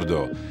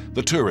Eduardo,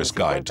 the tourist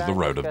guide to the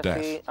road of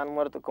death.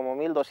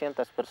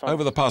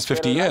 Over the past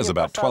 50 years,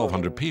 about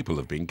 1,200 people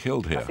have been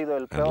killed here,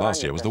 and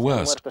last year was the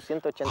worst.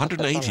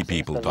 180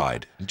 people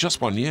died in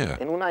just 1 year.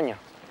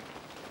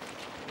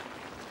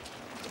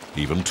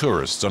 Even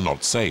tourists are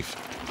not safe.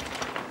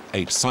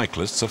 8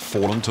 cyclists have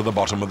fallen to the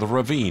bottom of the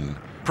ravine,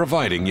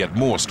 providing yet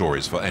more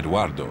stories for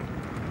Eduardo.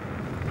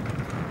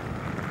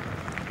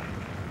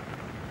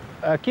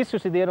 This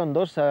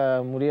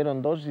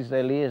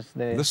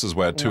is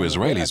where 2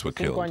 Israelis were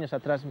killed.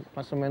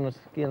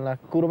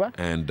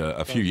 And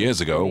a few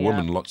years ago, a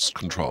woman lost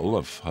control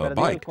of her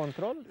bike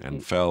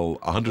and fell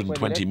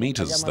 120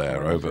 meters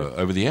there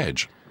over the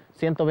edge.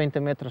 And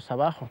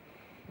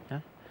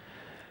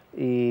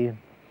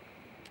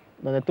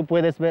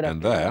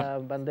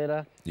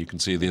there, you can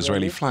see the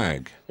Israeli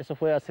flag.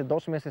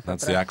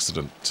 That's the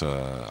accident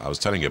I was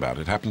telling you about.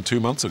 It happened 2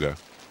 months ago.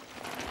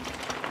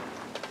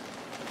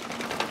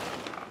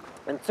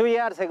 And 2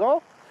 years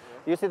ago,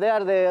 you see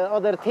there the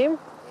other team,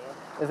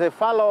 they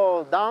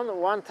follow down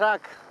one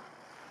track.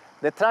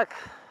 The track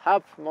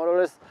have more or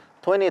less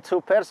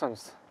 22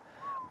 persons.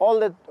 All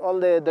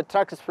the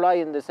trucks fly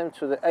in the same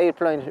to the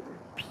airplane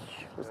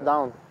is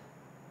down.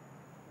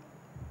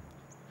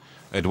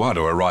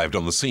 Eduardo arrived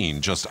on the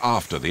scene just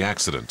after the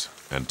accident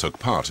and took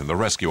part in the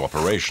rescue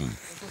operation.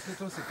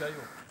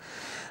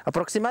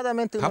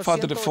 How far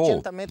did it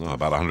fall? Oh,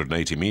 about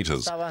 180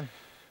 meters.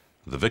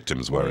 The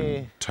victims were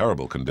in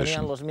terrible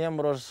condition, with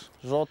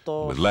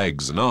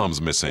legs and arms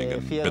missing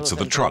and bits of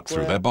the truck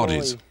through their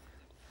bodies.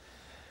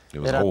 It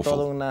was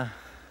awful.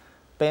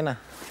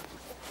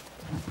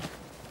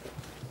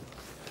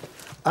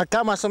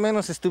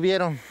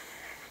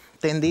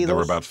 There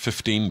were about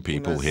 15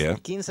 people here,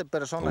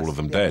 all of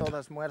them dead.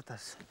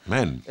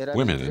 Men,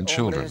 women and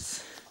children.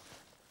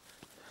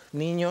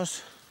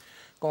 Niños,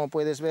 como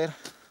puedes ver,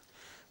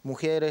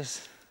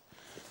 mujeres,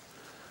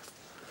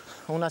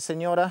 una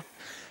señora.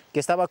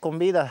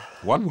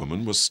 One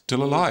woman was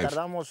still alive.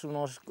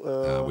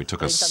 We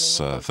took us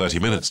 30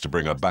 minutes to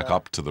bring her back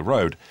up to the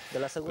road,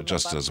 but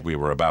just as we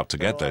were about to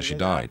get there, she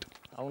died.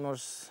 And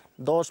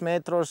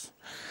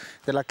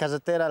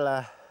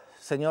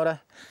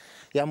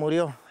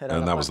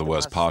that was the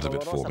worst part of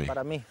it for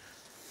me.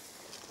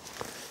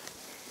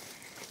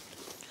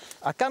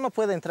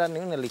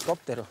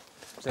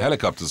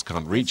 Helicopters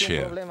can't reach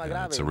here.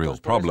 It's a real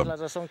problem.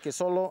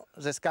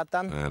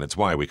 And it's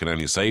why we can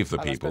only save the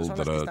people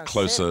that are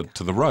closer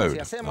to the road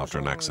after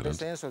an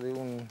accident.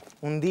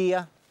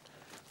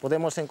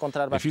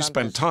 If you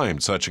spent time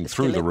searching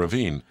through the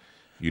ravine,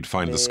 you'd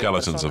find the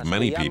skeletons of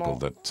many people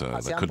that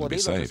couldn't be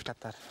saved.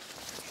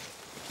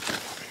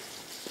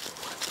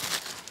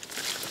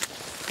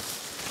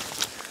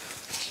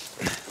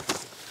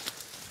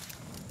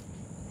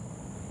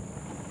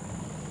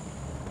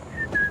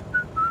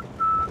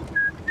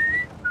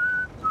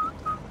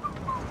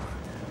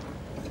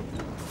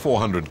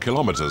 400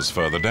 kilometers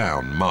further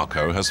down,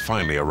 Marco has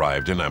finally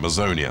arrived in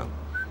Amazonia.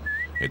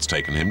 It's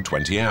taken him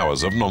 20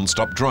 hours of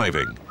non-stop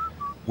driving,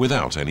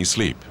 without any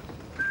sleep.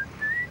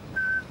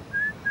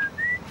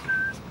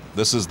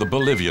 This is the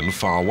Bolivian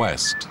far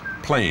west,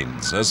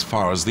 plains as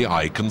far as the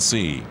eye can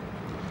see.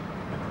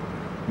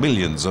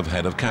 Millions of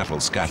head of cattle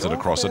scattered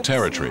across a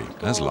territory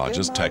as large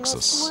as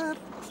Texas.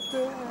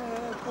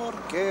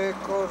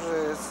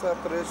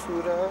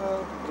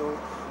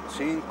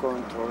 sin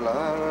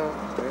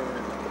controlarte.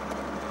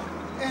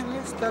 En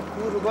esta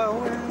curva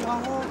o en la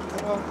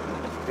otra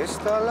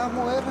está la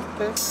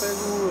muerte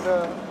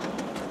segura.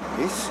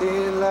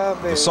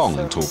 The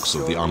song talks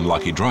of the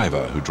unlucky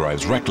driver who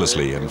drives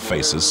recklessly and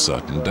faces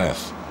certain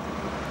death.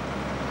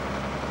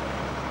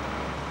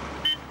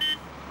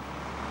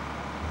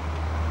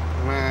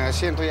 Me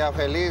siento ya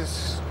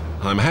feliz.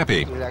 I'm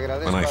happy,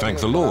 and I thank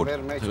the Lord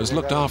who has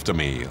looked after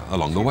me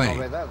along the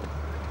way.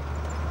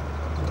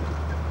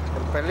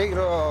 But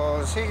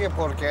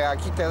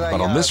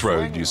on this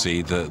road, you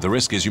see, the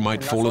risk is you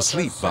might fall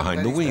asleep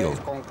behind the wheel.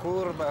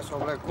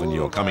 When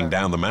you're coming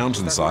down the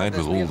mountainside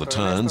with all the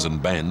turns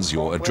and bends,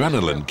 your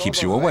adrenaline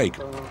keeps you awake.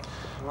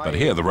 But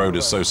here the road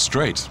is so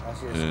straight,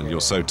 and you're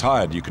so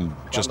tired you can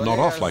just nod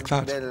off like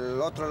that.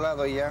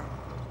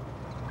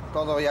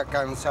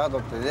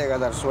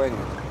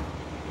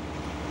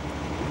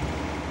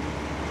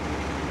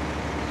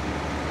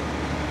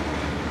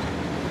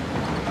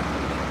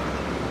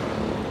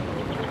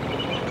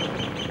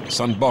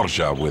 San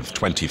Borja, with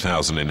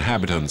 20,000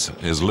 inhabitants,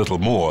 is little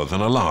more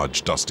than a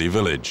large, dusty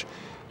village,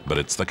 but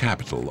it's the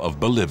capital of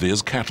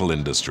Bolivia's cattle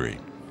industry.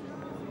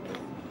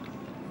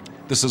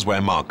 This is where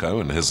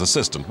Marco and his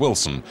assistant,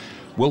 Wilson,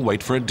 will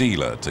wait for a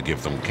dealer to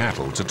give them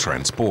cattle to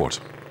transport.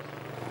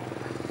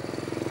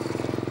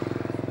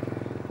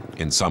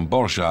 In San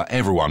Borja,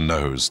 everyone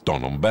knows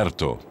Don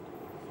Humberto.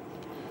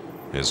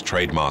 His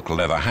trademark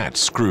leather hat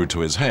screwed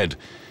to his head,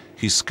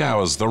 he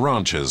scours the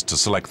ranches to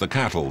select the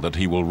cattle that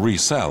he will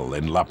resell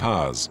in La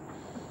Paz.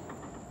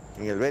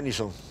 Here in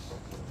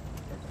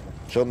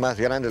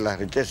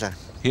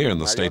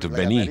the state of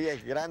Beni,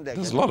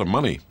 there's a lot of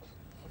money.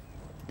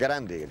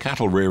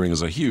 Cattle rearing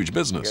is a huge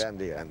business. In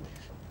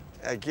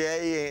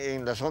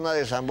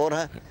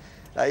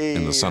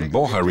the San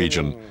Borja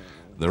region,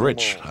 the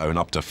rich own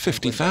up to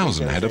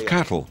 50,000 head of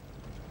cattle.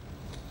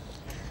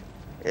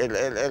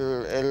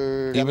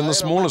 Even the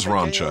smallest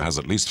rancher has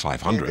at least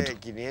 500.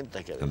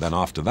 And then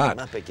after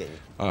that,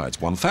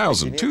 it's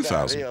 1,000,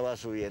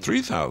 2,000,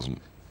 3,000,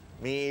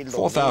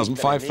 4,000,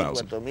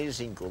 5,000.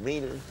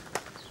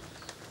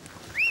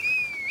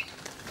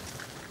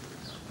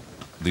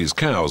 These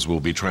cows will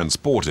be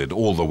transported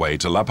all the way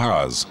to La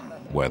Paz,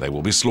 where they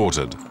will be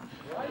slaughtered.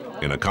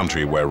 In a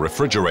country where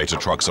refrigerator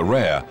trucks are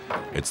rare,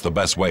 it's the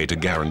best way to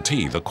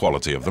guarantee the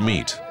quality of the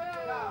meat.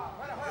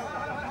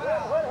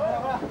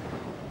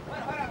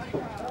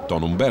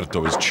 Don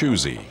Humberto is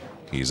choosy.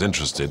 He's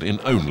interested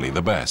in only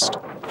the best.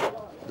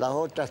 The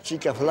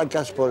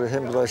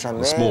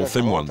small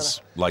thin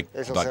ones, like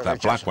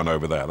that black one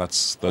over there,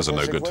 those are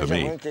no good to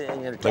me.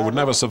 They would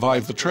never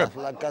survive the trip.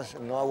 They'd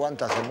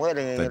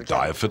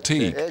die of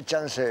fatigue.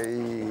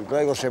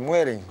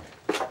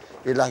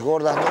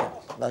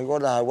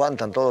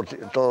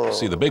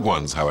 See, the big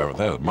ones, however,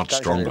 they're much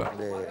stronger.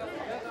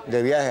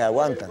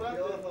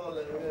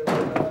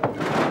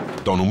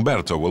 Don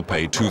Humberto will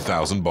pay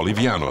 2,000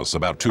 bolivianos,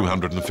 about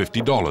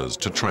 $250,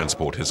 to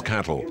transport his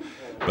cattle.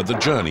 But the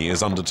journey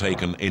is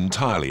undertaken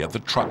entirely at the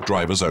truck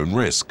driver's own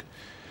risk.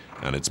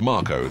 And it's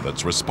Marco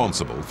that's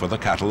responsible for the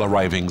cattle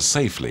arriving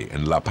safely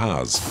in La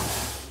Paz.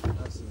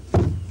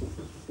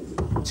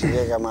 If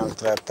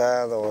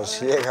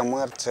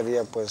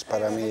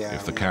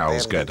the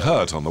cows get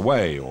hurt on the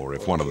way, or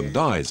if one of them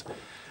dies,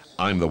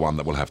 I'm the one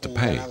that will have to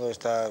pay.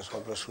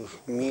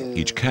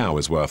 Each cow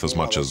is worth as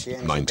much as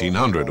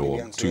 1,900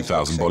 or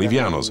 2,000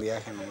 bolivianos,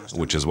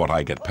 which is what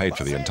I get paid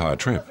for the entire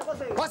trip.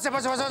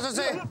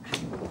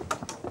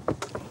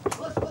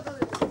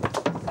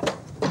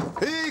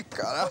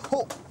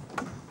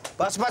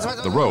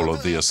 The role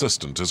of the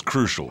assistant is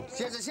crucial.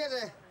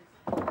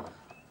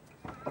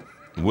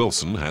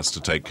 Wilson has to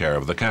take care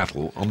of the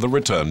cattle on the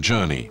return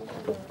journey.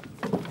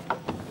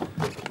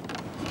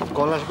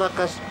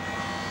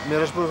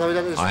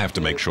 I have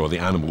to make sure the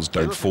animals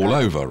don't fall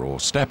over or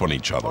step on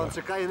each other.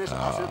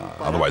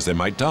 Otherwise they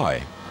might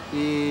die.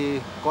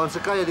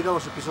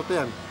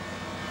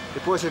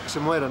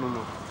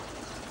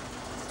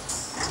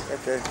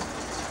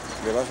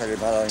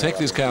 Take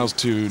these cows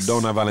to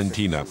Dona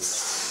Valentina.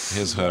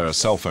 Here's her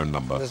cell phone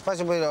number.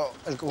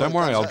 Don't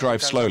worry, I'll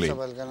drive slowly.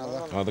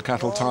 Are the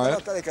cattle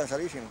tired?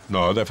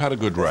 No, they've had a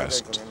good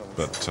rest.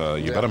 But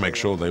you better make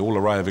sure they all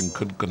arrive in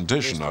good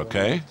condition,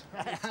 okay?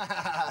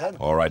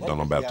 All right, Don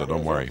Humberto,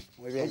 don't worry.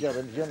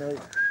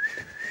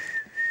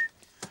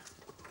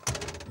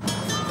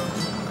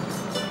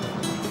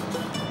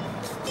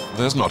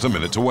 There's not a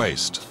minute to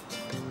waste.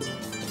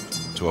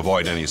 To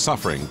avoid any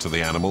suffering to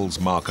the animals,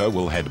 Marco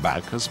will head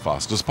back as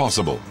fast as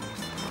possible.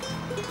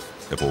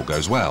 If all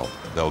goes well,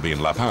 they'll be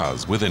in La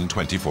Paz within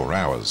 24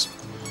 hours.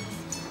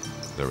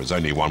 There is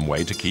only one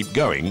way to keep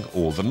going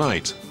all the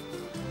night.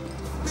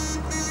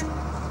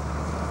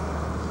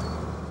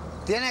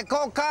 ¿Tiene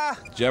coca?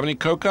 Do you have any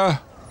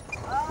coca?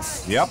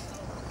 Yep.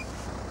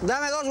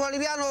 Dame 2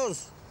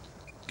 bolivianos.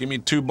 Give me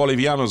 2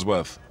 bolivianos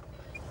worth.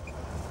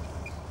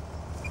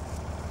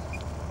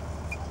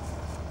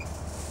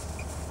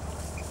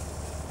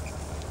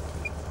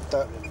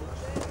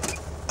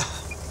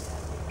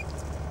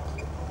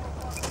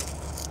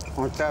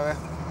 Otra vez.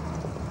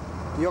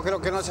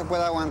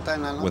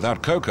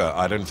 Without coca,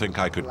 I don't think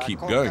I could keep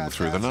going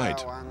through the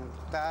night.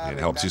 It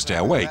helps you stay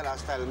awake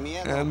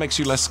and makes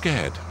you less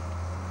scared.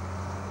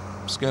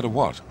 Scared of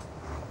what?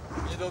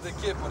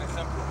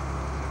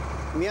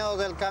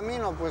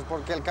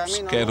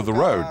 Scared of the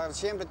road,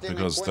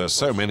 because there's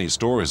so many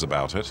stories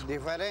about it.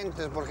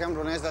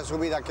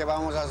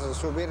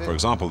 For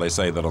example, they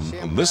say that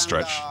on this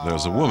stretch,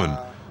 there's a woman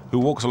who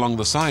walks along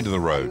the side of the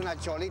road.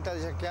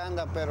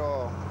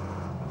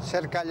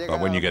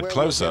 But when you get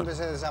closer,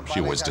 she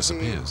always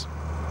disappears.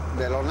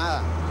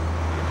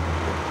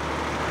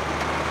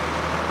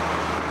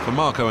 For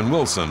Marco and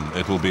Wilson,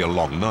 it will be a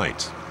long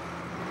night.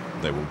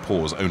 They will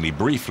pause only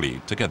briefly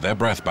to get their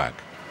breath back.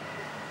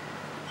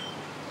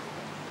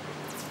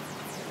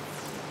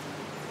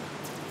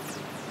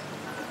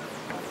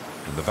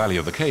 In the Valley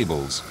of the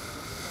Cables,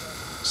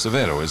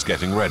 Severo is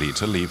getting ready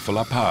to leave for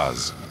La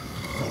Paz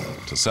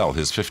to sell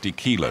his 50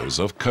 kilos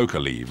of coca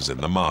leaves in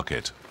the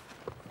market.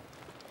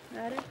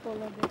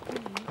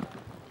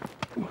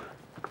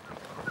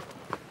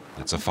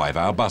 It's a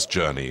 5-hour bus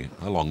journey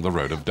along the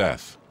road of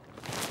death.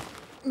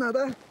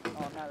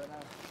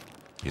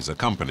 He's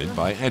accompanied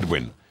by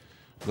Edwin,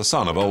 the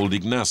son of old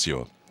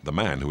Ignacio, the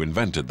man who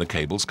invented the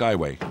cable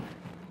skyway.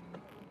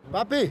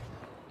 Papi,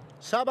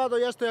 sábado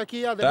ya estoy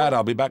aquí. Dad,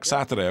 I'll be back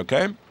Saturday,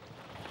 okay?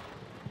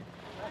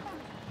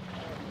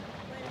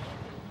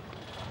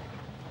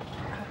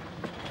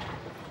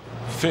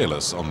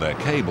 Fearless on their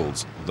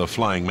cables, the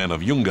flying men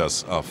of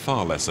Yungas are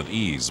far less at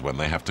ease when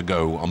they have to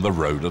go on the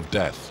road of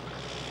death.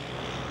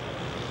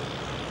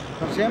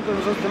 We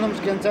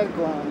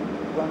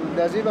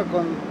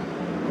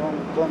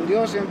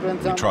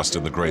trust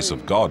in the grace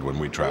of God when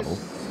we travel.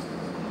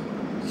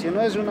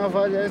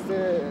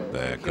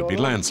 There could be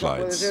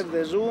landslides,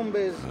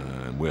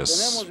 and we're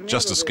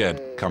just as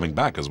scared coming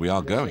back as we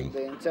are going.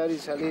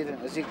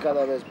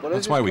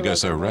 That's why we go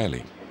so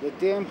rarely.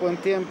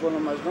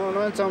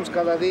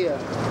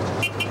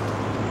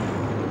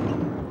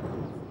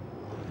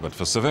 But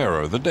for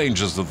Severo, the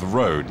dangers of the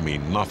road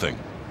mean nothing.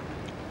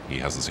 He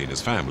hasn't seen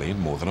his family in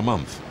more than a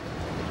month.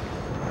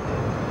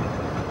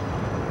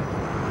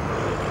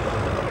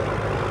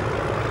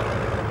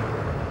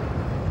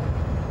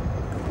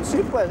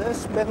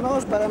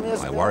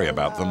 I worry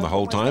about them the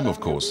whole time, of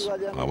course.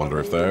 I wonder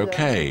if they're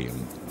okay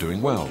and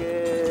doing well.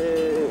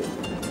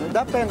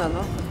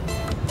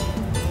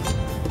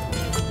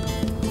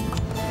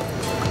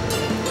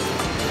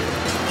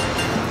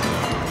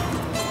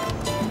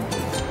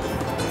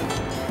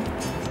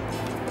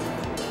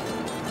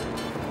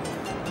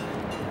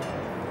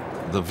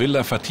 The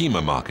Villa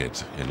Fatima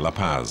market in La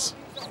Paz.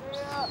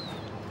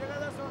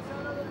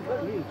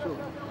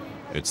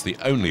 It's the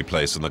only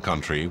place in the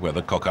country where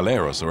the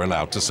cocaleros are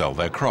allowed to sell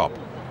their crop.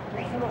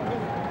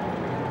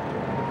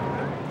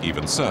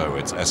 Even so,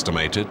 it's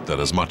estimated that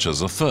as much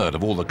as 1/3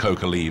 of all the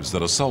coca leaves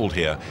that are sold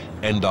here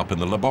end up in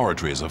the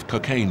laboratories of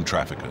cocaine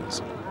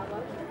traffickers.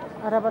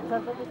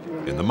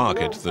 In the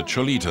market, the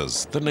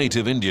cholitas, the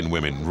native Indian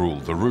women, rule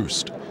the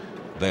roost.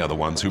 They are the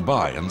ones who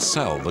buy and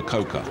sell the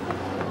coca.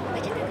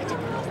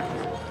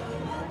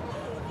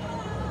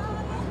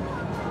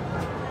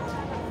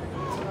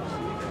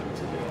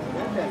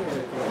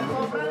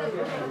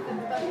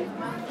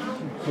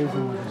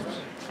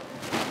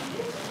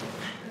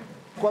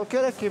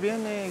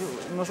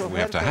 We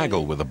have to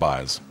haggle with the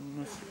buyers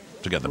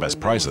to get the best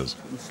prices.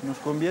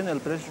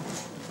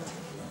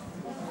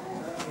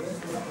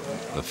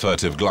 A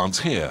furtive glance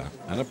here,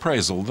 an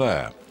appraisal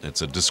there.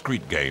 It's a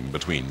discreet game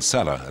between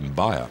seller and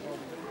buyer.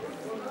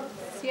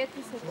 Do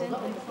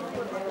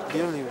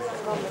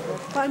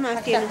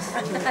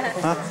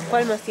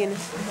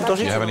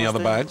you have any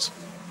other bags?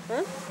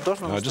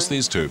 Just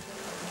these two.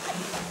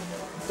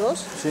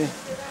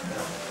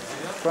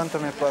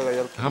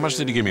 How much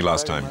did you give me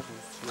last time?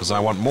 Because I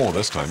want more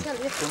this time.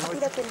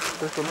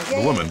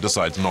 The woman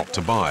decides not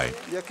to buy,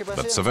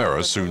 but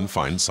Severo soon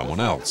finds someone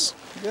else.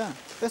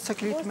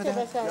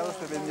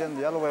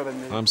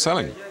 I'm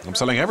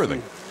selling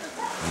everything,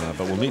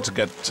 but we'll need to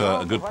get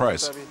a good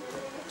price.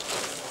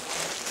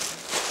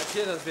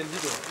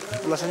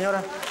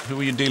 Who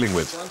are you dealing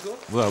with?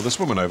 Well, this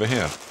woman over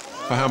here.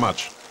 For how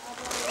much?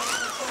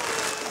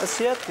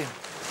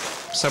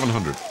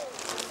 700.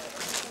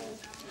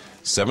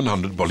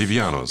 700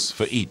 bolivianos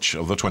for each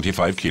of the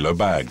 25-kilo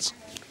bags.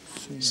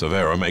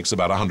 Severo makes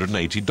about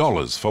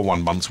 $180 for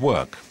 1 month's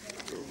work.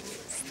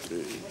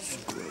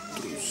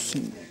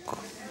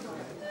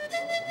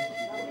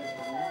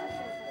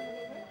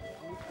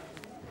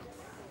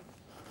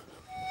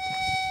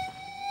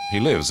 He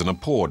lives in a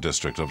poor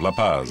district of La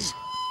Paz,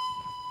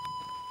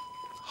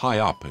 high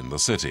up in the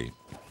city.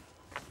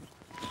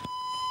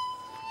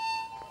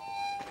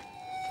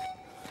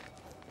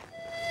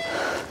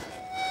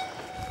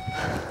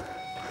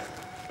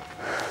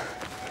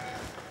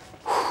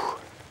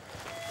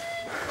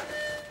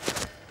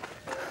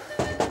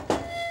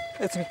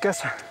 It's mi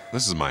casa.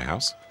 This is my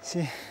house.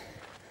 Sí.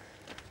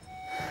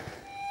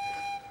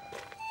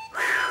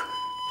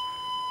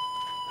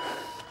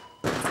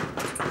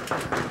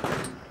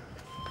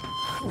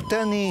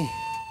 Utani.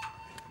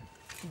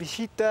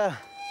 Visita.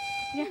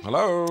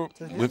 Hello,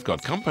 we've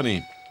got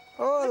company.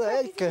 Hola,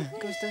 Erika.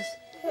 ¿Cómo estás?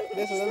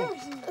 Beso, dale.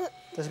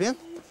 ¿Estás bien?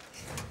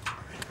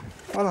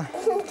 Hola.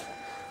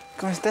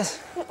 ¿Cómo estás?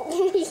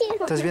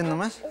 ¿Estás bien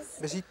nomás?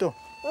 Besito.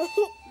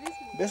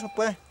 Beso,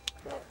 pues.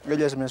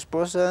 Ella es mi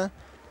esposa.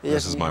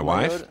 This is my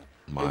wife,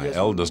 my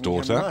eldest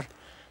daughter,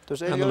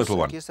 and the little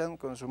one. This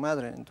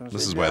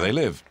is where they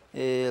live.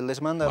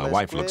 My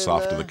wife looks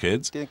after the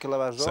kids,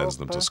 sends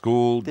them to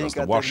school, does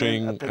the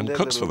washing, and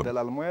cooks for them.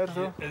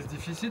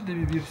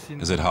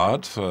 Is it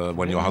hard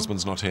when your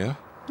husband's not here?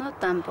 No,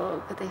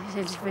 tampoco.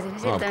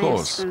 Oh, of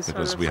course,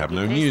 because we have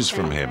no news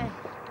from him.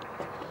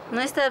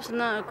 When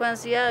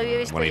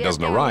he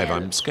doesn't arrive,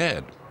 I'm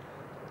scared.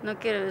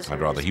 I'd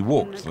rather he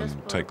walked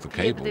than take the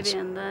cables.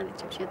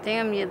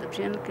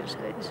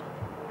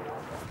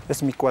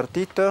 Es mi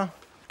cuartito.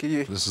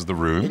 This is the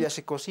room Ella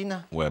se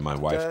cocina. where my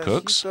wife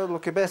cooks. Todo lo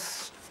que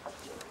ves.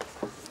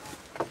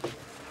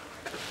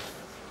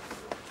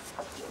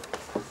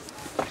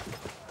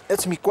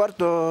 Es mi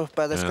cuarto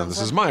para descansar. And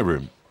this is my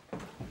room.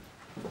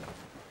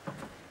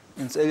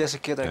 Ella se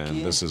queda aquí.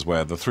 And this is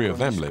where the three of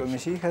them Con live.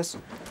 mis hijas.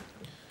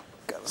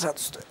 Cansado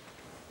estoy.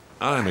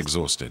 I'm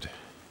exhausted.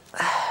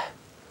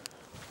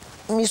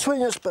 Mis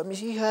sueños para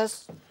mis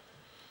hijas.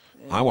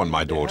 I want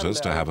my daughters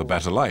to have a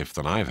better life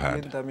than I've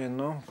had,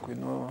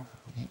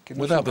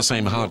 without the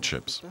same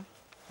hardships.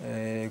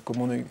 I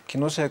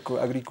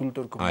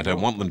don't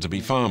want them to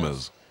be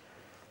farmers.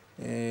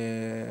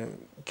 I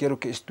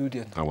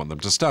want them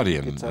to study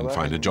and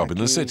find a job in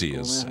the city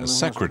as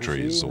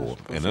secretaries or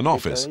in an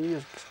office,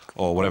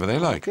 or whatever they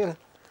like,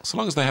 so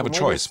long as they have a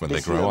choice when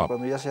they grow up.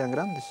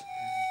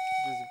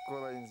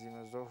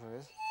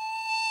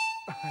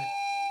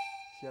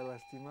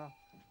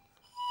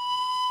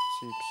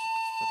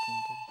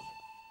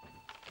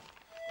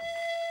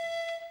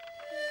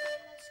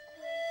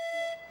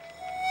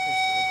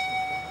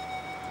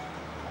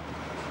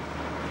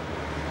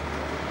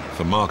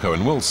 For Marco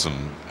and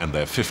Wilson and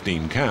their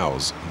 15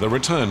 cows, the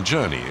return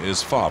journey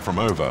is far from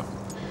over.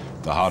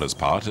 The hardest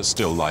part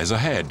still lies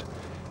ahead,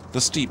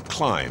 the steep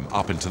climb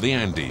up into the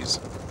Andes.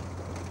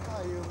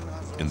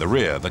 In the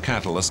rear, the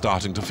cattle are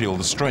starting to feel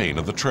the strain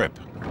of the trip.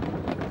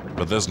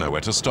 But there's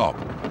nowhere to stop.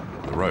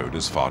 The road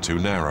is far too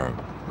narrow.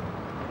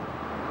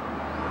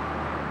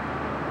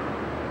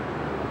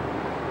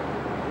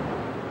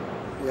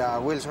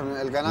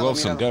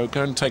 Wilson, go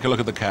and take a look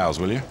at the cows,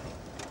 will you?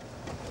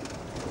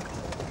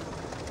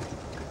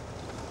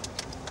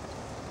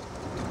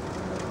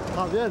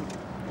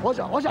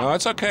 No,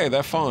 it's okay,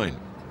 they're fine.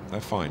 They're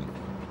fine.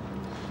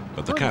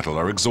 But the cattle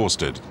are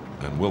exhausted,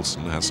 and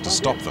Wilson has to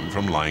stop them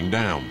from lying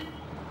down.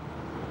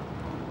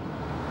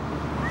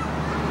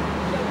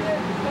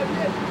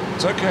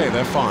 It's okay,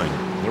 they're fine.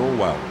 They're all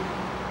well.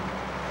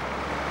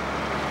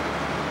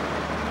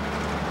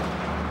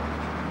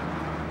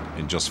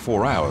 In just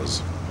 4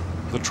 hours,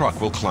 the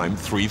truck will climb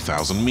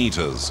 3,000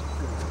 meters.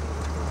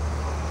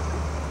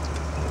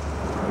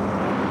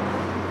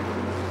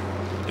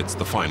 It's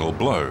the final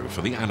blow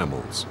for the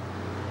animals.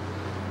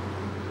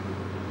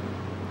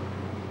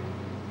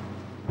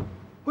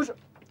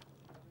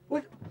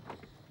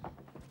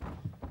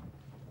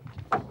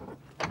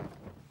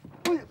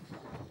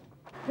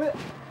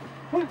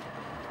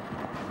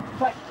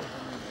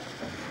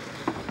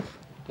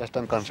 Ya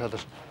están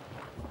cansados.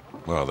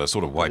 Well, they're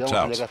sort of wiped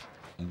out.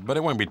 But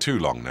it won't be too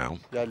long now.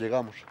 Ya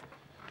llegamos.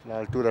 La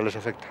altura les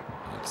afecta.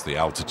 It's the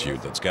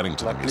altitude that's getting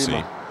to them, you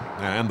see.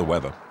 And the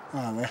weather.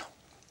 A ver.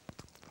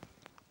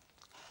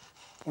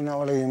 1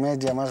 hora y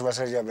media más va a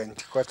ser ya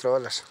 24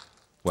 horas.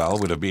 Well,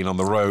 we'd have been on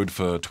the road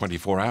for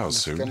 24 hours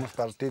soon. Hemos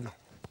partido.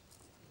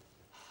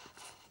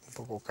 Un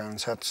poco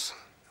cansados.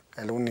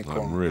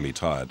 I'm really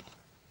tired.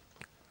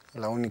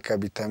 La única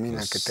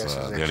vitamina que te hace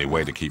the only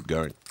way to keep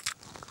going.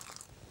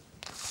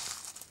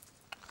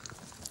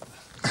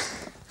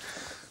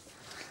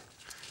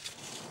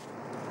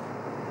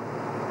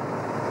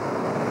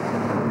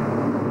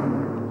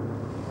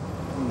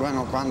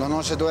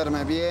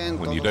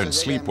 When you don't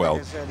sleep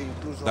well,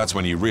 that's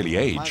when you really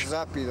age.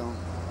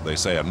 They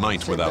say a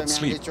night without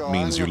sleep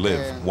means you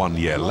live 1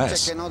 year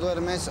less. I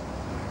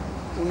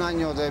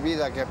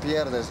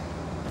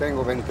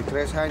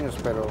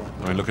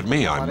mean, look at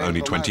me, I'm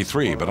only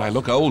 23, but I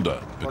look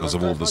older because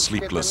of all the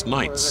sleepless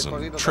nights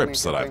and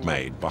trips that I've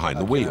made behind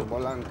the wheel.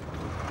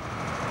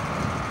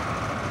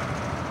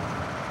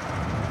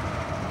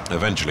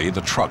 Eventually,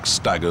 the truck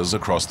staggers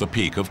across the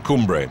peak of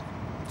Cumbre,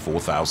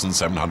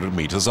 4,700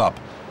 meters up.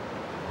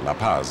 La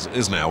Paz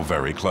is now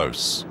very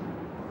close.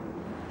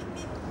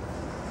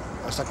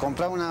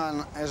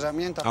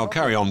 I'll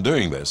carry on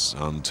doing this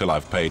until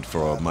I've paid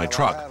for my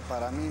truck,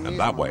 and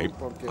that way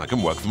I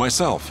can work for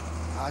myself.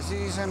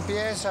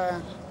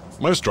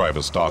 Most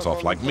drivers start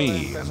off like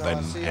me and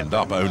then end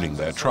up owning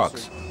their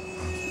trucks.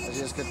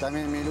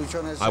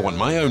 I want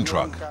my own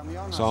truck,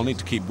 so I'll need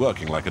to keep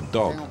working like a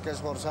dog.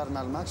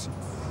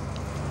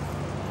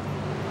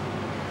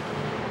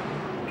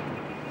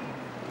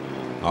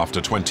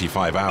 After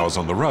 25 hours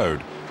on the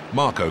road,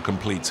 Marco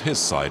completes his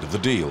side of the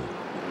deal.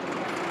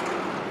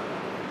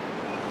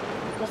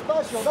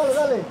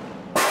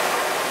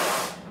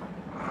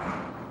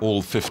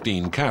 All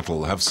 15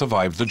 cattle have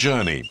survived the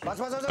journey,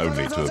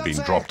 only to have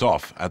been dropped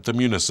off at the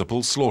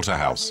municipal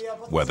slaughterhouse,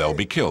 where they'll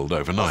be killed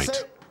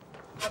overnight.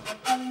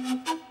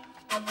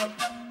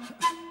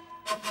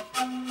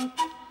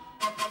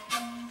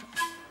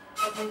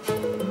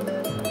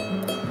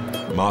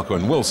 Marco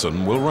and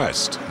Wilson will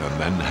rest and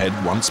then head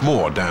once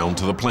more down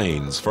to the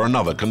plains for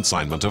another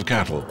consignment of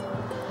cattle.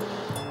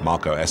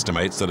 Marco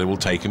estimates that it will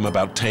take him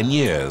about 10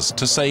 years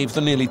to save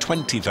the nearly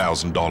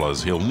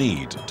 $20,000 he'll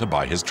need to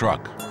buy his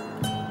truck.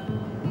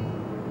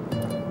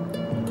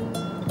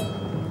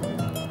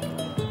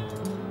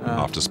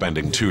 After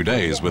spending 2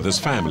 days with his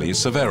family,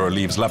 Severo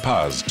leaves La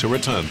Paz to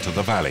return to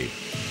the valley.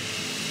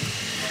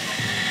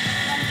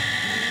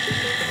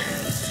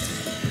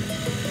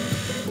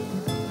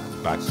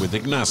 Back with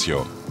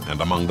Ignacio and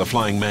among the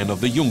flying men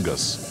of the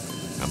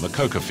Yungas and the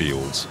coca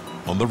fields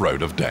on the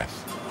road of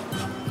death.